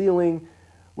is his ceiling,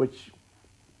 which,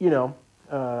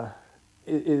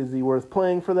 is he worth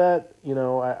playing for that?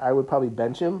 I would probably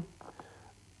bench him,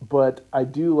 but I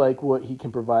do like what he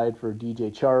can provide for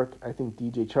DJ Chark. I think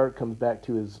DJ Chark comes back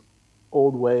to his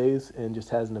old ways and just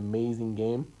has an amazing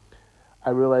game. I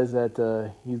realize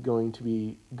that he's going to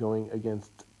be going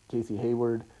against Casey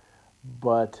Hayward,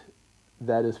 but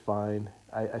that is fine.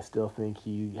 I still think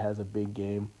he has a big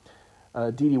game.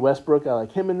 D.D. Westbrook, I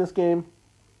like him in this game.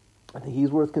 I think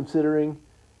he's worth considering.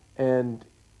 And,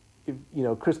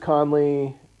 Chris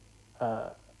Conley, I'm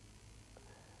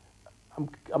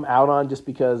out on just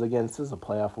because, again, this is a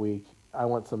playoff week. I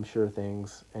want some sure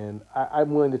things. And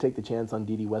I'm willing to take the chance on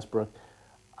D.D. Westbrook.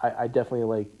 I definitely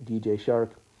like DJ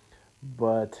Shark,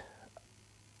 but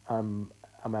I'm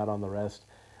out on the rest.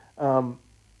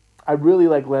 I really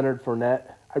like Leonard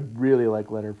Fournette.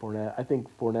 I think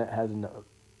Fournette has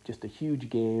just a huge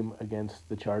game against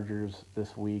the Chargers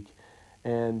this week,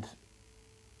 and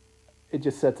it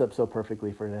just sets up so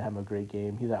perfectly for him to have a great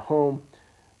game. He's at home.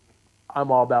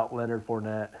 I'm all about Leonard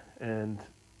Fournette, and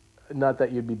not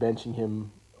that you'd be benching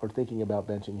him or thinking about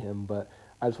benching him, but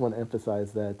I just want to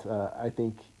emphasize that I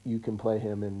think you can play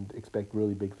him and expect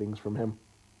really big things from him.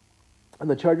 On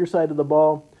the Charger side of the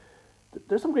ball,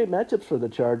 there's some great matchups for the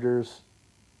Chargers.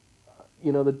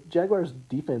 The Jaguars'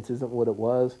 defense isn't what it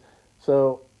was.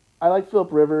 So I like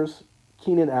Phillip Rivers.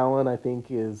 Keenan Allen, I think,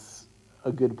 is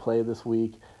a good play this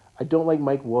week. I don't like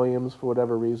Mike Williams for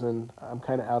whatever reason. I'm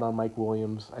kind of out on Mike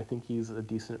Williams. I think he's a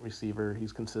decent receiver.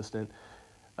 He's consistent.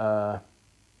 But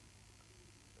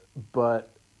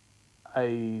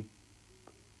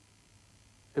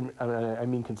I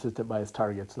mean consistent by his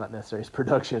targets, not necessarily his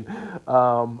production.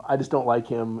 I just don't like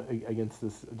him against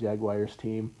this Jaguars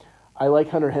team. I like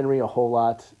Hunter Henry a whole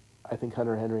lot. I think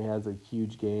Hunter Henry has a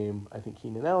huge game. I think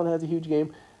Keenan Allen has a huge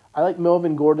game. I like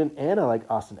Melvin Gordon, and I like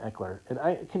Austin Eckler. And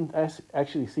I can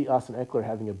actually see Austin Eckler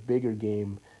having a bigger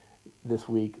game this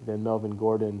week than Melvin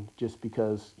Gordon, just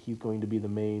because he's going to be the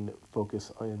main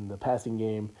focus in the passing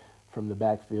game from the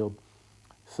backfield.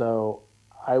 So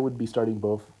I would be starting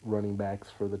both running backs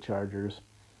for the Chargers.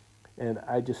 And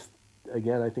I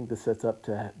think this sets up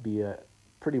to be a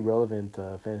pretty relevant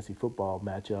fantasy football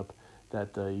matchup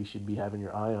that you should be having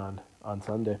your eye on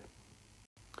Sunday.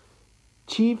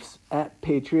 Chiefs at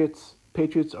Patriots.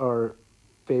 Patriots are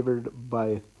favored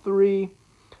by 3.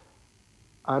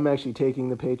 I'm actually taking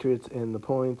the Patriots and the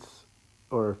points,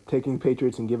 or taking the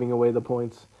Patriots and giving away the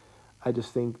points. I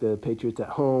just think the Patriots at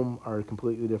home are a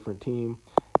completely different team,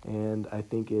 and I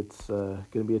think it's going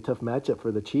to be a tough matchup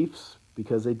for the Chiefs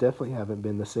because they definitely haven't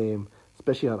been the same,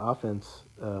 especially on offense,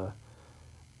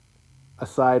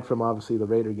 aside from obviously the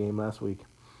Raider game last week.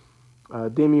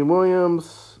 Damian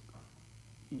Williams,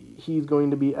 he's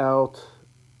going to be out,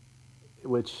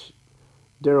 which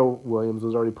Darrell Williams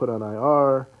was already put on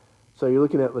IR. So you're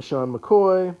looking at LaShawn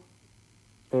McCoy,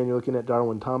 and you're looking at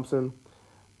Darwin Thompson.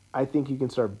 I think you can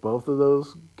start both of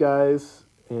those guys,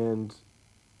 and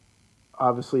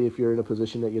obviously if you're in a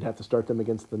position that you'd have to start them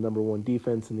against the number 1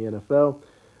 defense in the NFL,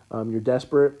 you're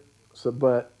desperate.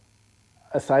 But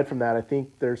aside from that, I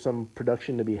think there's some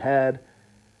production to be had.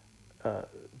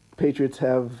 Patriots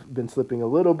have been slipping a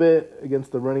little bit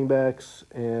against the running backs,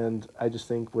 and I just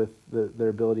think with their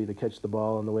ability to catch the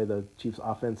ball and the way the Chiefs'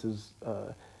 offense is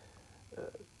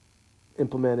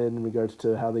implemented in regards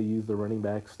to how they use the running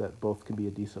backs, that both can be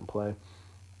a decent play.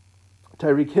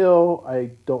 Tyreek Hill,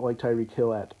 I don't like Tyreek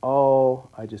Hill at all.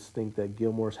 I just think that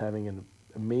Gilmore's having an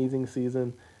amazing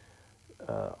season,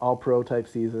 all-pro type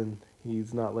season.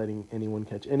 He's not letting anyone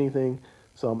catch anything,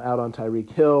 so I'm out on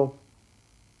Tyreek Hill.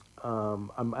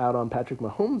 I'm out on Patrick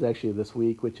Mahomes actually this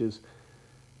week, which is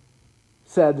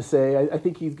sad to say. I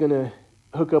think he's going to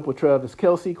hook up with Travis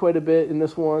Kelce quite a bit in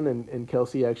this one, and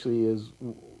Kelce actually is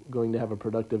going to have a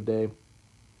productive day.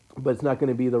 But it's not going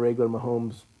to be the regular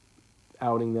Mahomes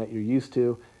outing that you're used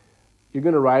to. You're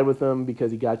going to ride with him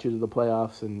because he got you to the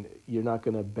playoffs, and you're not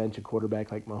going to bench a quarterback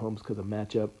like Mahomes because of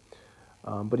matchup.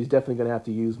 But he's definitely going to have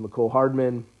to use Mecole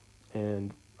Hardman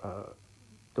and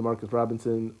Demarcus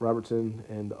Robertson,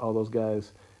 and all those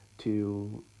guys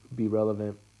to be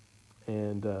relevant.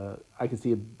 And I can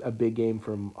see a big game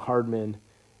from Hardman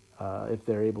if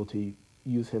they're able to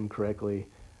use him correctly.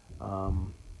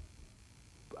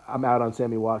 I'm out on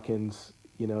Sammy Watkins.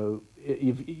 You know,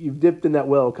 you've dipped in that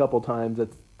well a couple times.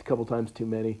 That's a couple times too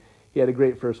many. He had a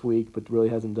great first week, but really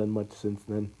hasn't done much since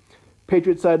then.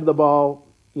 Patriots side of the ball,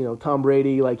 you know, Tom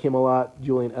Brady, like him a lot.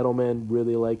 Julian Edelman,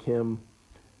 really like him.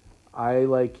 I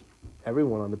like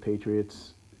everyone on the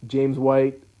Patriots. James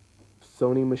White,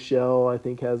 Sony Michel, I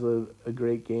think, has a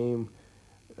great game.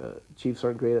 Chiefs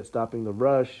aren't great at stopping the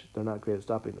rush. They're not great at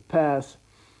stopping the pass.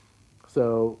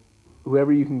 So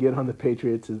whoever you can get on the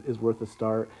Patriots is worth a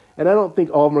start. And I don't think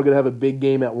all of them are going to have a big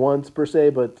game at once per se,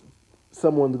 but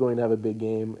someone's going to have a big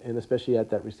game, and especially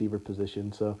at that receiver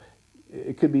position. So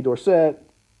it could be Dorsett.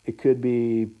 It could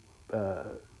be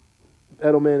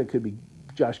Edelman. It could be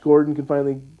Josh Gordon can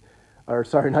finally – or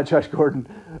sorry, not Josh Gordon.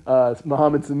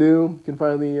 Mohamed Sanu can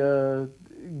finally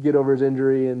get over his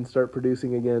injury and start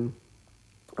producing again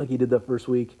like he did that first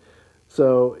week.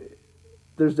 So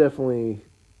there's definitely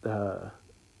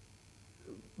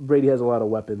Brady has a lot of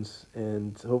weapons,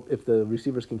 and if the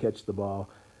receivers can catch the ball,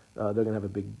 they're going to have a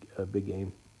big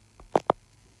game.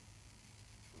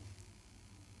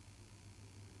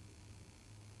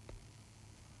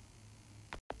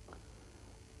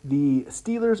 The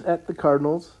Steelers at the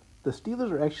Cardinals. The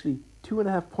Steelers are actually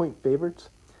 2.5-point favorites,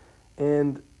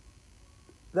 and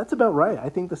that's about right. I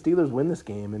think the Steelers win this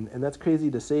game, and that's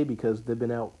crazy to say because they've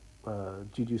been out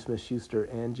Juju Smith-Schuster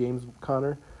and James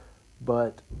Conner,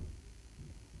 but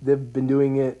they've been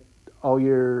doing it all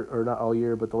year, or not all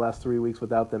year, but the last 3 weeks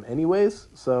without them anyways.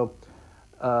 So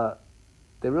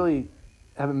they really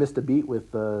haven't missed a beat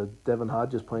with Devin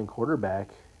Hodges playing quarterback.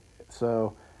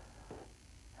 So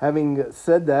having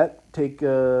said that, take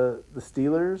the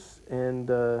Steelers and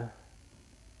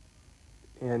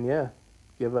yeah,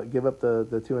 give up the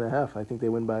 2.5. I think they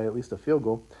win by at least a field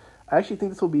goal. I actually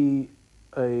think this will be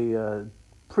a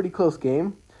pretty close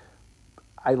game.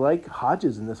 I like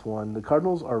Hodges in this one. The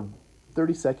Cardinals are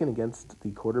 32nd against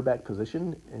the quarterback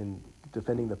position in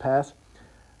defending the pass.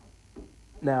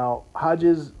 Now,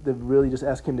 Hodges, they've really just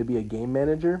asked him to be a game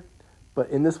manager.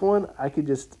 But in this one, I could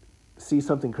just see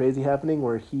something crazy happening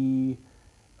where he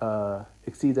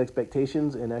exceeds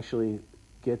expectations and actually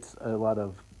gets a lot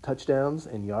of touchdowns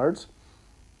and yards,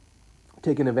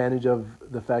 taking advantage of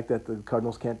the fact that the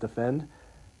Cardinals can't defend.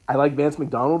 I like Vance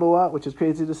McDonald a lot, which is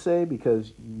crazy to say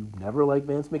because you never like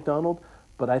Vance McDonald,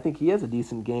 but I think he has a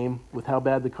decent game with how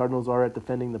bad the Cardinals are at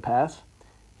defending the pass.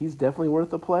 He's definitely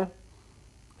worth a play.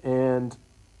 And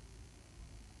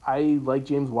I like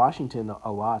James Washington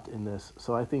a lot in this,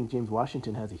 so I think James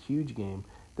Washington has a huge game.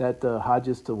 That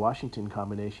Hodges to Washington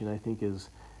combination, I think, is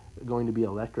going to be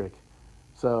electric.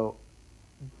 So,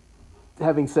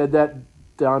 having said that,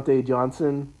 Deontay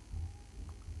Johnson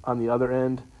on the other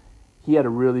end, he had a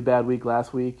really bad week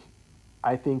last week.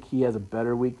 I think he has a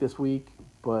better week this week,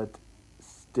 but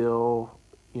still,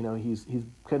 he's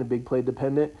kind of big play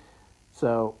dependent.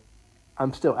 So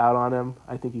I'm still out on him.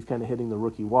 I think he's kind of hitting the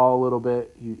rookie wall a little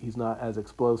bit. He's not as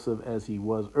explosive as he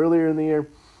was earlier in the year.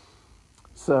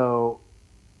 So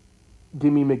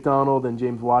give me McDonald and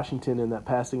James Washington in that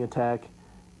passing attack,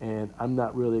 and I'm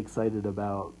not really excited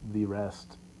about the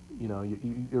rest.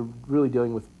 You're really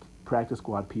dealing with practice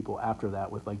squad people after that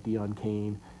with like Deon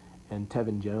Cain and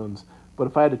Tevin Jones. But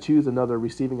if I had to choose another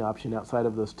receiving option outside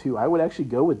of those two, I would actually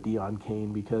go with Deon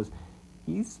Cain because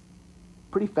he's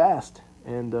pretty fast,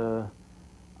 and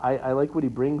I like what he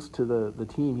brings to the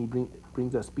team. He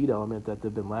brings that speed element that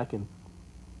they've been lacking.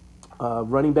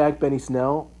 Running back Benny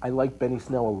Snell, I like Benny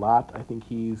Snell a lot. I think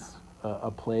he's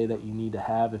a play that you need to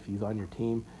have if he's on your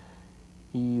team.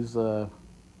 He's the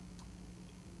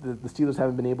Steelers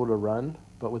haven't been able to run,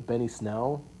 but with Benny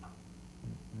Snell,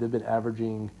 they've been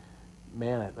averaging,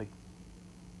 at like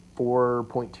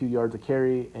 4.2 yards a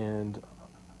carry, and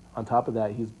on top of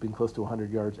that, he's been close to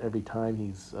 100 yards every time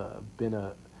he's been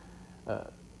a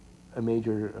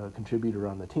major contributor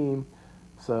on the team.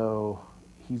 So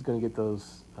he's going to get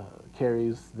those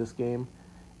carries this game.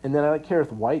 And then I like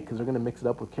Kareth White because they're going to mix it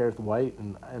up with Kareth White,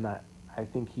 and I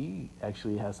think he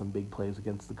actually has some big plays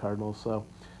against the Cardinals. So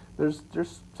there's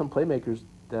some playmakers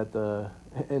that,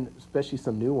 and especially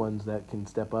some new ones that can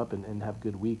step up and have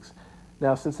good weeks.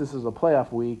 Now, since this is a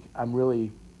playoff week, I'm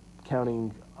really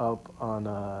counting up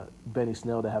on Benny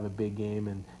Snell to have a big game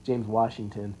and James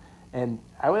Washington. And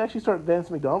I would actually start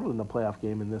Vance McDonald in the playoff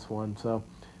game in this one. So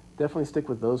definitely stick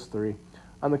with those three.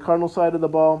 On the Cardinal side of the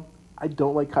ball, I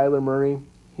don't like Kyler Murray.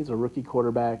 He's a rookie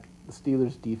quarterback. The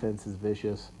Steelers' defense is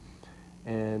vicious.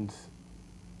 And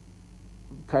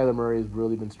Kyler Murray has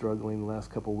really been struggling the last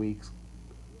couple weeks.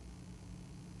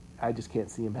 I just can't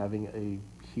see him having a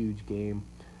huge game,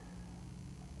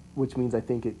 which means I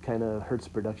think it kind of hurts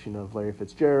the production of Larry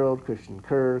Fitzgerald, Christian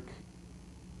Kirk,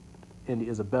 Andy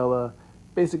Isabella,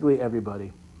 basically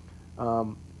everybody.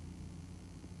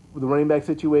 With the running back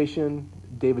situation,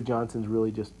 David Johnson's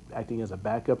really just acting as a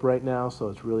backup right now, so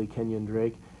it's really Kenyon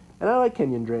Drake. And I like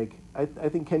Kenyon Drake. I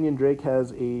think Kenyon Drake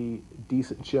has a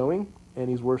decent showing, and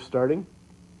he's worth starting.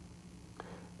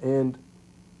 And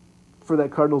for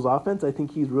that Cardinals offense, I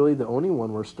think he's really the only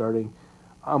one worth starting.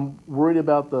 I'm worried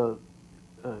about the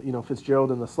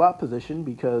Fitzgerald in the slot position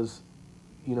because,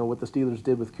 what the Steelers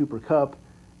did with Cooper Kupp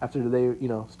after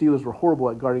Steelers were horrible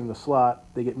at guarding the slot.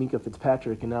 They get Minkah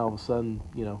Fitzpatrick, and now all of a sudden,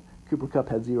 Cooper Kupp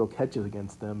had 0 catches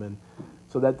against them. And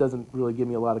so that doesn't really give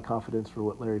me a lot of confidence for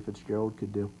what Larry Fitzgerald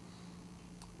could do.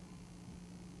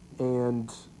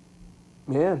 And,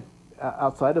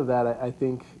 outside of that, I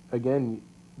think, again,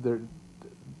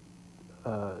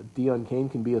 Deon Cain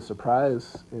can be a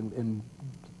surprise, and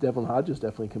Devlin Hodges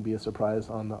definitely can be a surprise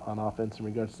on offense in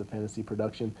regards to fantasy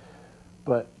production.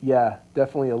 But yeah,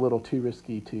 definitely a little too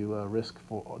risky to risk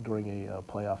for during a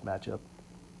playoff matchup.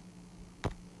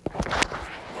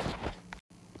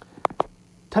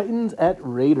 Titans at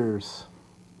Raiders.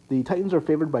 The Titans are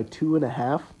favored by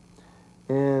 2.5,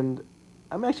 and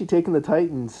I'm actually taking the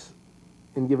Titans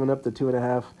and giving up the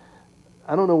 2.5.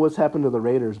 I don't know what's happened to the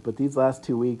Raiders, but these last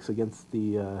 2 weeks against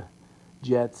the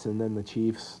Jets and then the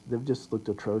Chiefs, they've just looked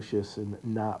atrocious and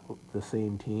not the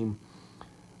same team.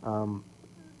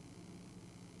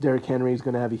 Derrick Henry is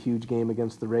going to have a huge game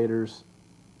against the Raiders.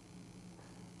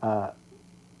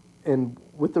 And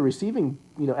with the receiving,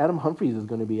 Adam Humphries is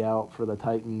going to be out for the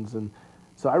Titans. And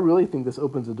so I really think this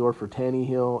opens the door for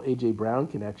Tannehill, A.J. Brown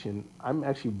connection. I'm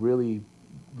actually really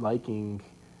liking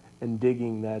and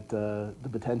digging that the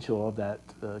potential of that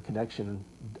connection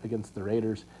against the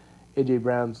Raiders. A.J.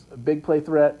 Brown's a big play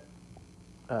threat.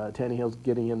 Tannehill's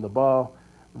getting him the ball.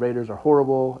 Raiders are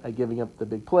horrible at giving up the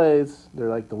big plays. They're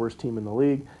like the worst team in the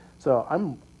league. So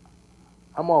I'm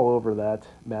all over that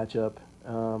matchup.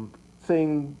 On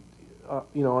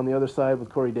the other side with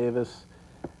Corey Davis,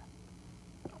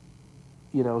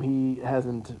 he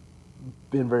hasn't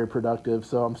been very productive,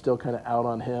 so I'm still kind of out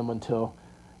on him until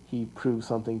he proves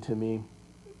something to me.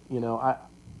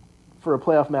 For a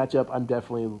playoff matchup, I'm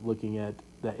definitely looking at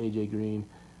that A.J. Green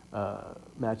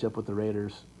matchup with the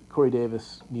Raiders. Corey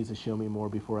Davis needs to show me more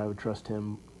before I would trust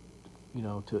him,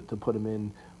 to put him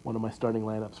in one of my starting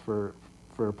lineups for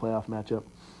a playoff matchup.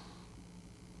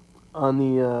 On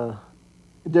the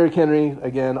Derrick Henry,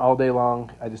 again, all day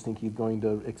long, I just think he's going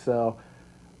to excel.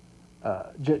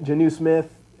 Jonnu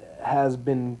Smith has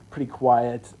been pretty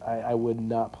quiet. I would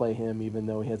not play him, even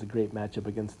though he has a great matchup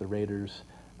against the Raiders.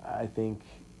 I think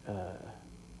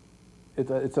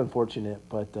it's unfortunate,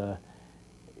 but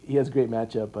he has a great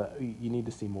matchup. But you need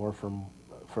to see more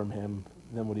from him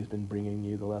than what he's been bringing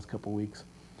you the last couple weeks.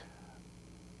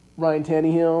 Ryan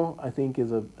Tannehill, I think,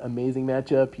 is an amazing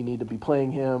matchup. You need to be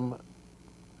playing him.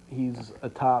 He's a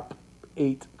top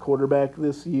 8 quarterback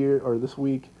this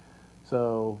week,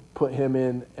 so put him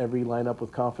in every lineup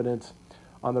with confidence.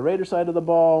 On the Raider side of the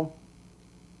ball,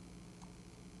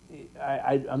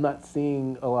 I'm not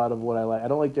seeing a lot of what I like. I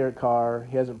don't like Derek Carr.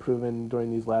 He hasn't proven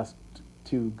during these last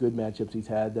 2 good matchups he's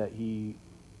had that he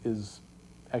is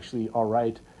actually all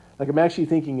right. Like, I'm actually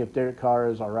thinking if Derek Carr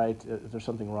is all right, if there's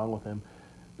something wrong with him,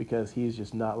 because he's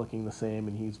just not looking the same,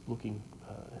 and he's looking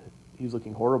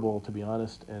horrible, to be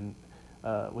honest. And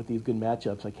with these good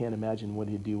matchups, I can't imagine what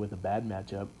he'd do with a bad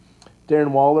matchup.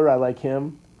 Darren Waller, I like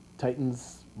him.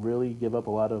 Titans really give up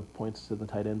a lot of points to the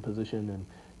tight end position, and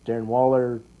Darren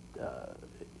Waller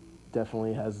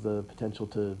definitely has the potential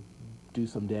to do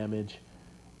some damage.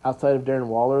 Outside of Darren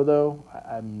Waller, though,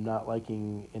 I'm not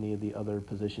liking any of the other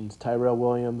positions. Tyrell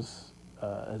Williams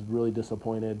has really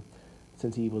disappointed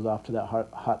since he was off to that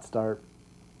hot start.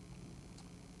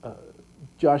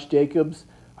 Josh Jacobs,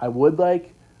 I would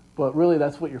like, but really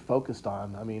that's what you're focused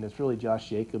on. I mean, it's really Josh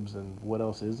Jacobs, and what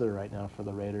else is there right now for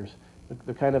the Raiders?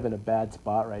 They're kind of in a bad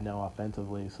spot right now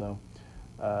offensively, so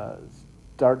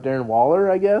start Darren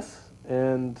Waller, I guess,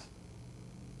 and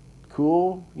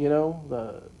cool,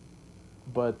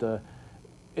 but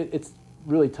it's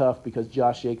really tough because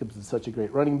Josh Jacobs is such a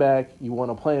great running back. You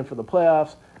want to play him for the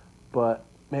playoffs, but,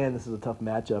 man, this is a tough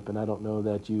matchup, and I don't know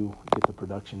that you get the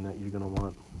production that you're going to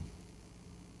want.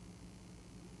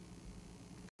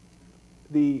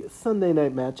 The Sunday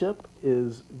night matchup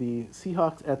is the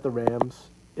Seahawks at the Rams.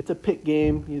 It's a pick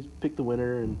game. You pick the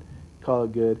winner and call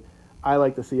it good. I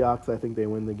like the Seahawks. I think they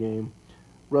win the game.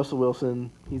 Russell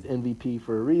Wilson, he's MVP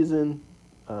for a reason,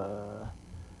 or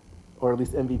at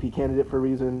least MVP candidate for a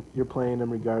reason. You're playing him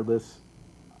regardless.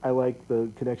 I like the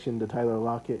connection to Tyler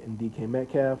Lockett and DK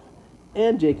Metcalf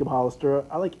and Jacob Hollister.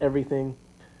 I like everything.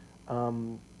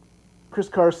 Chris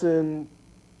Carson,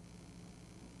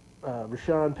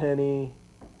 Rashad Penny,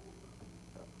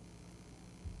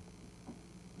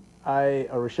 I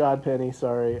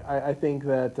think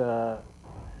that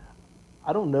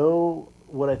I don't know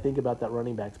what I think about that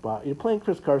running back spot. You're playing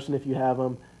Chris Carson if you have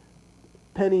him.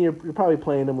 Penny, you're probably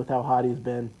playing him with how hot he's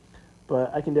been,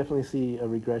 but I can definitely see a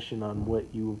regression on what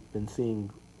you've been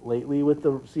seeing lately with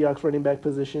the Seahawks running back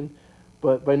position,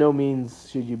 but by no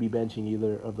means should you be benching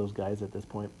either of those guys at this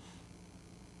point.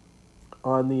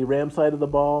 On the Rams side of the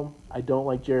ball, I don't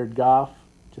like Jared Goff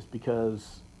just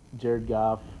because Jared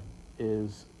Goff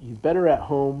he's better at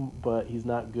home, but he's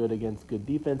not good against good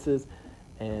defenses,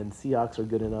 and Seahawks are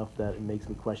good enough that it makes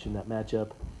me question that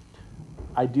matchup.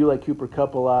 I do like Cooper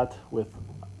Kupp a lot with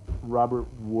Robert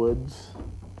Woods,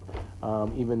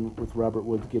 even with Robert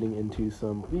Woods getting into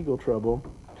some legal trouble.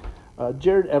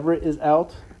 Jared Everett is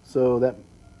out, so that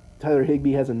Tyler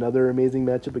Higbee has another amazing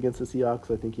matchup against the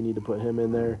Seahawks. I think you need to put him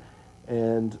in there.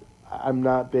 And I'm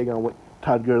not big on what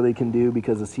Todd Gurley can do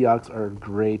because the Seahawks are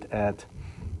great at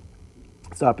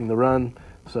stopping the run,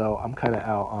 so I'm kind of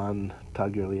out on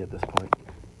Todd Gurley at this point.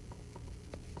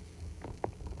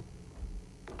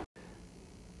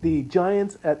 The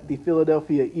Giants at the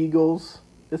Philadelphia Eagles.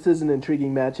 This is an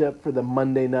intriguing matchup for the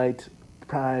Monday night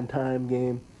primetime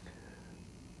game.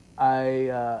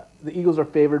 The Eagles are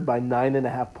favored by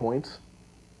 9.5 points,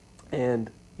 and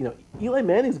Eli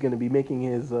Manning's going to be making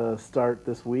his start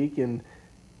this week, and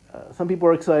some people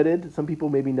are excited, some people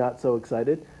maybe not so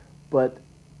excited, but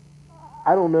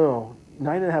I don't know.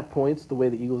 9.5 points, the way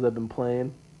the Eagles have been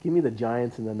playing. Give me the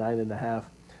Giants in the 9.5.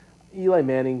 Eli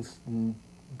Manning's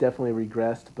definitely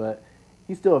regressed, but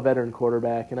he's still a veteran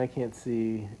quarterback, and I can't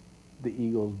see the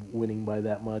Eagles winning by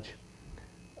that much.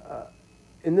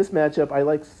 In this matchup, I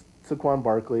like Saquon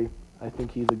Barkley. I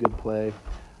think he's a good play.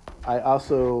 I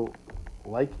also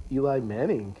like Eli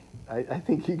Manning. I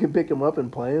think you can pick him up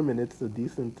and play him, and it's a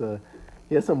decent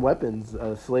he has some weapons.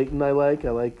 Slayton I like.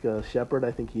 Shepard.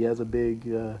 I think he has a big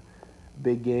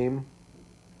game.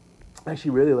 I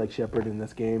actually really like Shepard in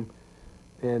this game,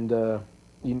 and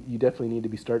you definitely need to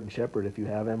be starting Shepard if you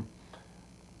have him.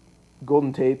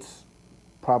 Golden Tate's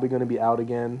probably going to be out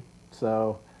again,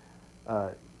 so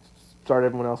start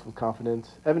everyone else with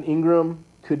confidence. Evan Ingram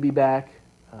could be back.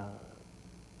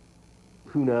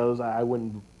 Who knows? I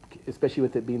wouldn't, especially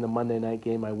with it being the Monday night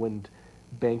game, I wouldn't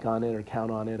bank on it or count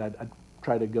on it. I'd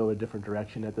try to go a different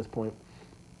direction at this point.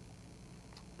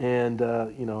 And,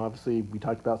 obviously we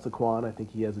talked about Saquon. I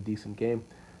think he has a decent game.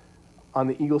 On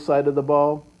the Eagles side of the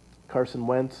ball, Carson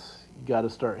Wentz, you got to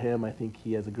start him. I think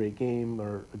he has a great game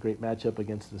or a great matchup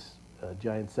against this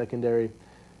Giants secondary.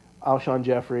 Alshon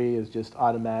Jeffrey is just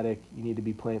automatic. You need to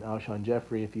be playing Alshon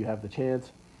Jeffrey if you have the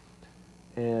chance.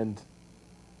 And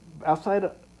outside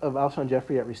of Alshon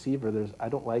Jeffrey at receiver, I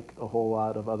don't like a whole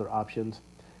lot of other options.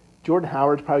 Jordan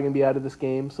Howard's probably going to be out of this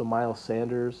game, so Miles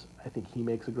Sanders, I think he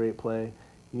makes a great play.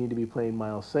 You need to be playing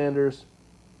Miles Sanders.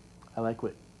 I like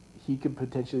what he could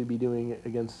potentially be doing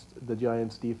against the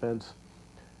Giants' defense.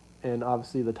 And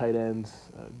obviously the tight ends,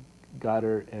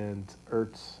 Goddard and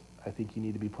Ertz, I think you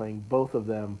need to be playing both of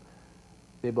them.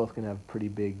 They both can have pretty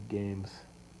big games.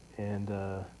 And,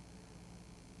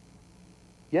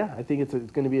 I think it's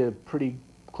going to be a pretty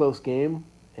close game.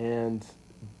 And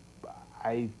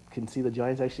I can see the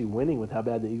Giants actually winning with how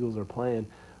bad the Eagles are playing.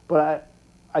 But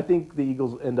I think the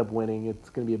Eagles end up winning. It's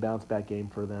going to be a bounce-back game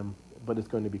for them, but it's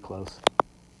going to be close.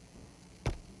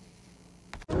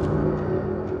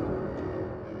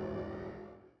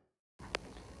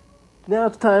 Now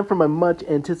it's time for my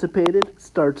much-anticipated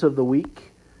starts of the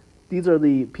week. These are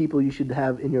the people you should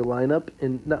have in your lineup,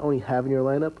 and not only have in your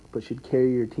lineup, but should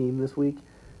carry your team this week.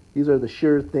 These are the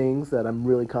sure things that I'm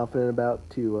really confident about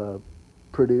to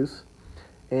produce.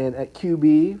 And at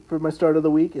QB for my start of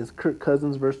the week is Kirk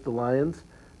Cousins versus the Lions.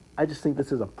 I just think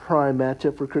this is a prime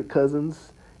matchup for Kirk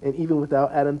Cousins. And even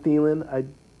without Adam Thielen,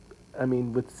 I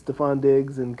mean, with Stephon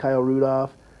Diggs and Kyle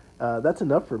Rudolph, that's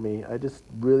enough for me. I just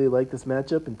really like this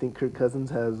matchup and think Kirk Cousins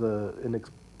has an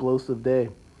explosive day.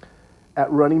 At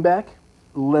running back,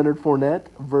 Leonard Fournette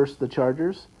versus the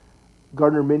Chargers.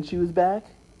 Gardner Minshew is back,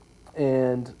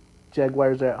 and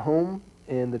Jaguars are at home,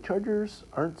 and the Chargers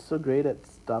aren't so great at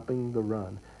stopping the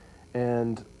run.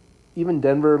 And even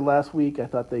Denver last week, I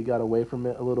thought they got away from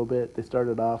it a little bit. They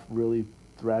started off really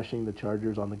thrashing the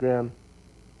Chargers on the ground.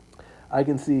 I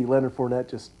can see Leonard Fournette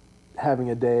just having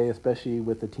a day, especially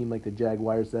with a team like the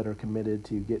Jaguars that are committed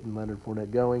to getting Leonard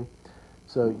Fournette going.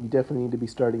 So you definitely need to be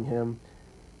starting him.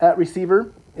 At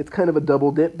receiver, it's kind of a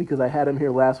double dip because I had him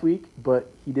here last week,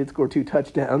 but he did score 2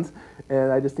 touchdowns,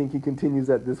 and I just think he continues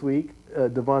that this week.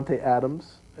 Devontae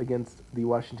Adams against the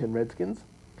Washington Redskins.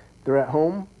 They're at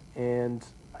home, and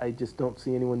I just don't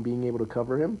see anyone being able to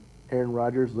cover him. Aaron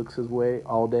Rodgers looks his way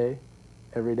all day,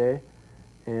 every day,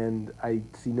 and I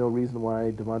see no reason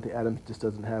why Devontae Adams just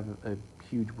doesn't have a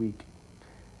huge week.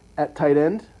 At tight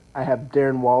end, I have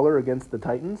Darren Waller against the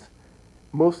Titans,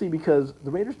 mostly because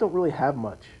the Raiders don't really have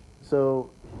much. So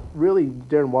really,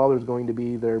 Darren Waller is going to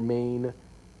be their main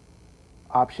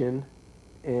option,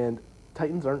 and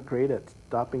Titans aren't great at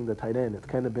stopping the tight end. It's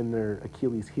kind of been their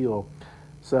Achilles heel.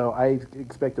 So I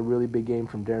expect a really big game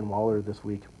from Darren Waller this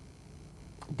week.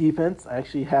 Defense, I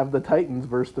actually have the Titans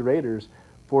versus the Raiders.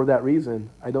 For that reason,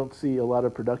 I don't see a lot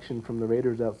of production from the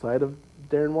Raiders outside of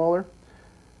Darren Waller.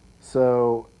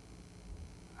 So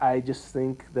I just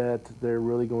think that they're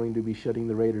really going to be shutting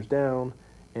the Raiders down.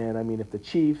 And, I mean, if the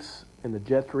Chiefs and the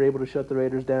Jets were able to shut the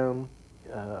Raiders down,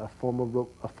 a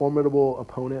formidable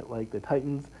opponent like the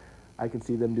Titans, I can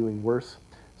see them doing worse.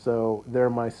 So they're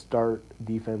my start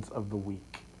defense of the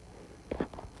week.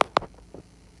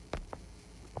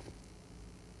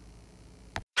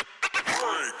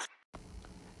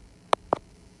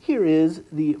 Here is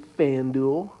the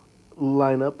FanDuel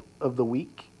lineup of the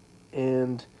week,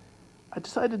 and I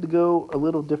decided to go a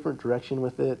little different direction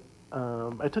with it.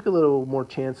 I took a little more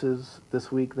chances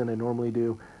this week than I normally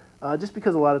do, just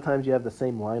because a lot of times you have the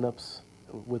same lineups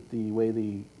with the way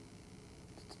the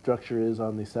structure is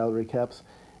on the salary caps,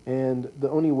 and the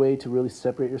only way to really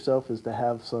separate yourself is to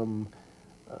have some,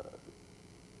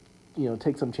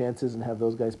 take some chances and have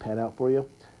those guys pan out for you.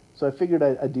 So I figured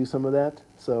I'd do some of that.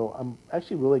 So I'm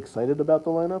actually really excited about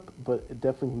the lineup, but it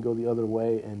definitely can go the other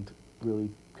way and really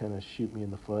kind of shoot me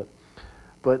in the foot.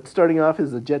 But starting off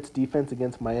is the Jets' defense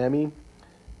against Miami.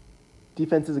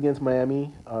 Defenses against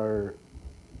Miami are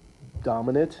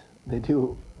dominant. They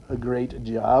do a great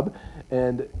job,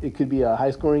 and it could be a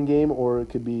high-scoring game, or it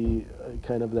could be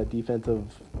kind of that defensive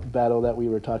battle that we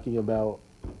were talking about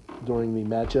during the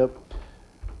matchup.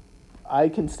 I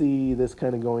can see this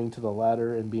kind of going to the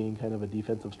latter and being kind of a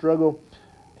defensive struggle,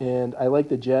 and I like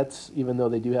the Jets, even though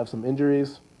they do have some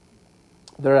injuries.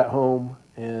 they're at home,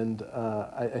 and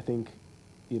I think,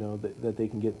 that they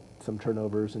can get some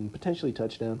turnovers and potentially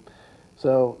touchdown.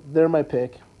 So they're my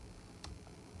pick.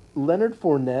 Leonard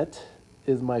Fournette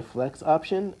is my flex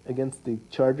option against the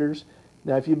Chargers.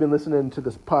 Now, if you've been listening to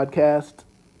this podcast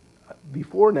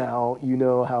before now, you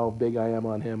know how big I am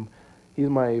on him. He's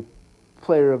my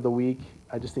player of the week.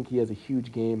 I just think he has a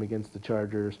huge game against the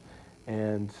Chargers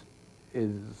and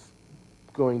is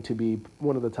going to be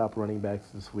one of the top running backs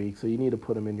this week. So you need to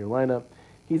put him in your lineup.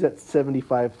 He's at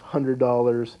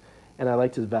 $7,500, and I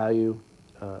liked his value.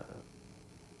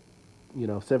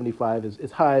 75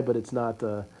 is high, but it's not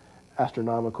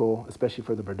astronomical, especially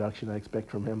for the production I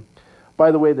expect from him.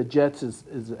 By the way, the Jets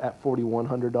is at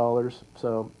 $4,100,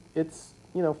 so it's,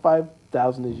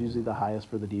 $5,000 is usually the highest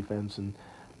for the defense, and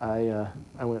I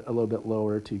went a little bit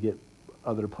lower to get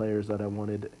other players that I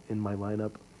wanted in my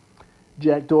lineup.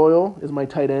 Jack Doyle is my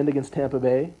tight end against Tampa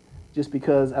Bay, just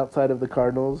because outside of the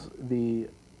Cardinals, the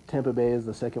Tampa Bay is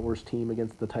the second worst team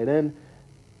against the tight end.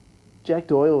 Jack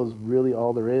Doyle is really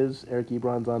all there is. Eric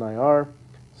Ebron's on IR.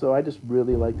 So I just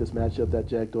really like this matchup that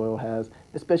Jack Doyle has,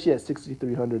 especially at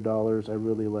 $6,300. I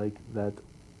really like that,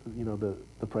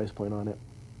 the price point on it.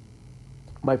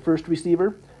 My first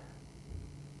receiver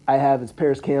I have is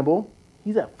Paris Campbell.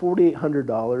 He's at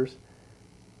 $4,800.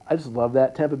 I just love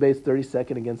that. Tampa Bay's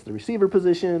 32nd against the receiver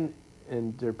position,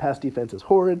 and their pass defense is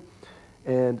horrid.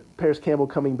 And Paris Campbell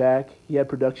coming back, he had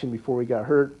production before he got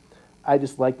hurt. I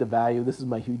just like the value. This is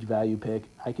my huge value pick.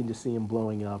 I can just see him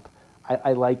blowing up.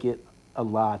 I like it a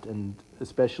lot, and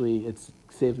especially it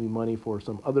saves me money for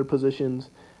some other positions,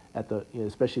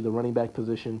 especially the running back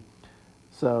position.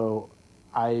 So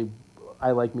I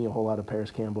like me a whole lot of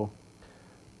Paris Campbell.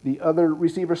 The other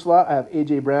receiver slot, I have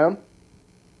A.J. Brown.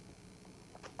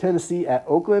 Tennessee at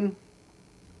Oakland.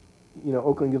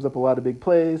 Oakland gives up a lot of big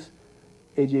plays.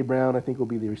 A.J. Brown, I think, will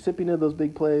be the recipient of those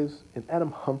big plays. And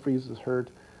Adam Humphries is hurt,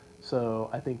 so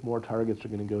I think more targets are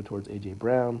going to go towards A.J.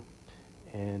 Brown.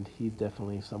 And he's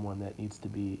definitely someone that needs to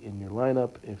be in your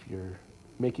lineup if you're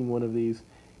making one of these.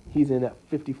 He's in at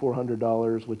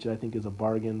 $5,400, which I think is a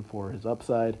bargain for his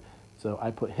upside. So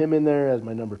I put him in there as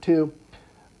my number 2.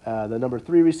 The number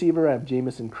 3 receiver, I have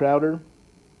Jamison Crowder.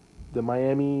 The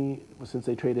Miami, since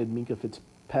they traded Minkah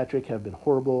Fitzpatrick, have been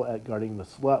horrible at guarding the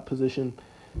slot position.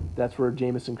 That's where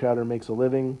Jamison Crowder makes a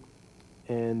living,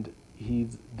 and he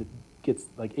gets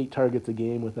like 8 targets a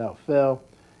game without fail.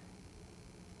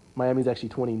 Miami's actually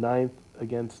 29th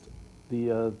against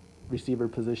the receiver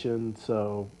position,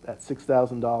 so at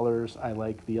 $6,000, I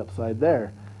like the upside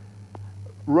there.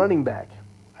 Running back,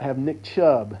 I have Nick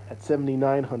Chubb at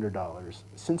 $7,900.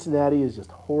 Cincinnati is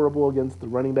just horrible against the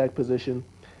running back position.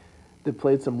 They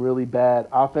played some really bad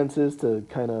offenses to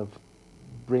kind of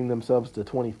bring themselves to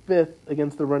 25th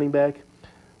against the running back,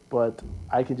 but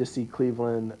I can just see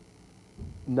Cleveland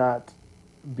not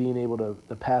being able to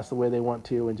pass the way they want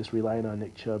to and just relying on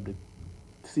Nick Chubb to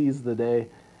seize the day.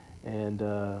 And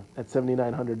at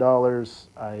 $7,900,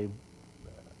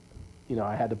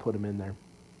 I had to put him in there.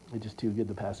 It's just too good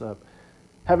to pass up.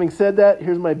 Having said that,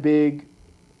 here's my big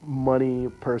money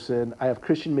person. I have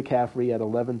Christian McCaffrey at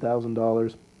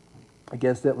 $11,000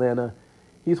 against Atlanta.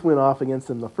 He's went off against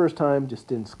them the first time, just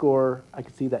didn't score. I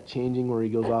could see that changing where he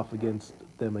goes off against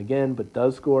them again, but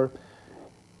does score.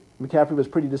 McCaffrey was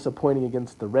pretty disappointing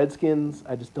against the Redskins.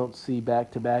 I just don't see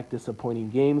back-to-back disappointing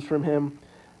games from him,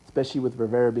 especially with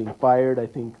Rivera being fired. I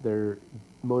think they're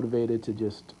motivated to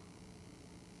just,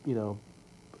 there's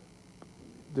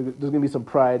going to be some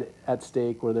pride at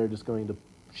stake where they're just going to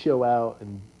show out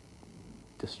and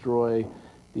destroy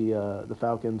the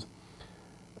Falcons.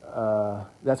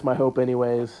 That's my hope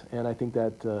anyways, and I think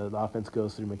that the offense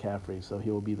goes through McCaffrey, so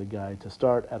he will be the guy to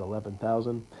start at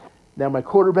 $11,000. Now my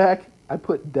quarterback, I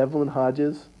put Devlin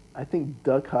Hodges. I think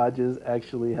Duck Hodges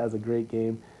actually has a great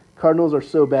game. Cardinals are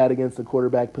so bad against the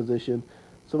quarterback position,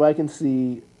 so I can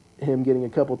see him getting a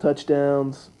couple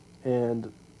touchdowns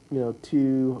and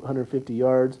 250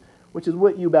 yards, which is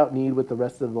what you about need with the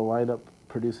rest of the lineup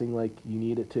producing like you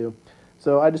need it to.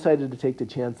 So I decided to take the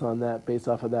chance on that based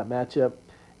off of that matchup.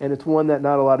 And it's one that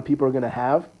not a lot of people are going to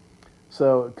have.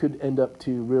 So it could end up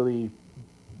to really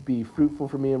be fruitful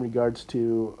for me in regards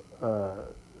to,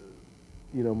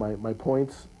 my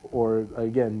points. Or,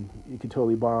 again, you could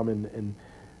totally bomb and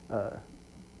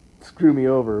screw me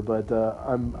over. But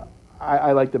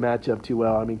I like the matchup too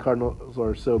well. I mean, Cardinals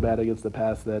are so bad against the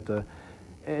pass that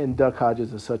and Duck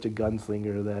Hodges is such a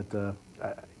gunslinger that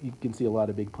you can see a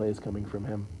lot of big plays coming from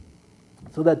him.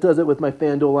 So that does it with my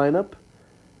FanDuel lineup.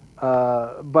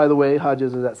 By the way,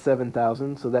 Hodges is at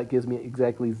 $7,000, so that gives me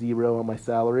exactly 0 on my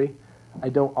salary. I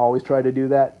don't always try to do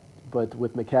that but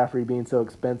with McCaffrey being so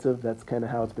expensive, that's kind of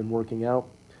how it's been working out.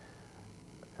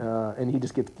 And he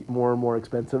just gets more and more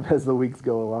expensive as the weeks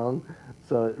go along.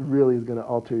 So it really is going to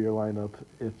alter your lineup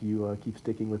if you keep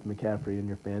sticking with McCaffrey in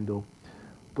your FanDuel.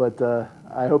 But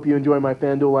I hope you enjoy my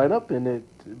FanDuel lineup and it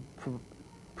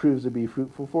proves to be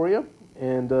fruitful for you.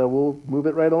 And we'll move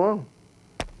it right along.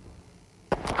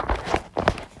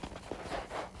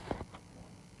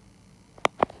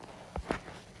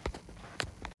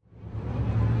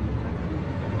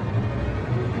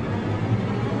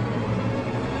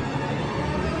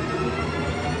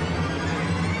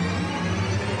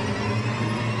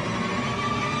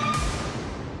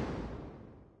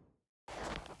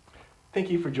 Thank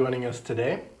you for joining us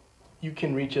today. You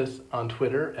can reach us on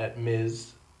Twitter at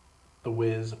Ms. The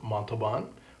Wiz Montalban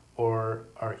or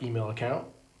our email account,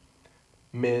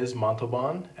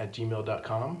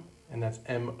 msmontalban@gmail.com, and that's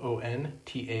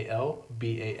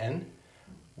MONTALBAN.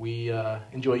 We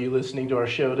enjoy you listening to our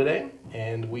show today,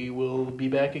 and we will be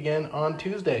back again on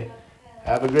Tuesday.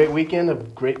 Have a great weekend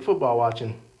of great football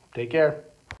watching. Take care.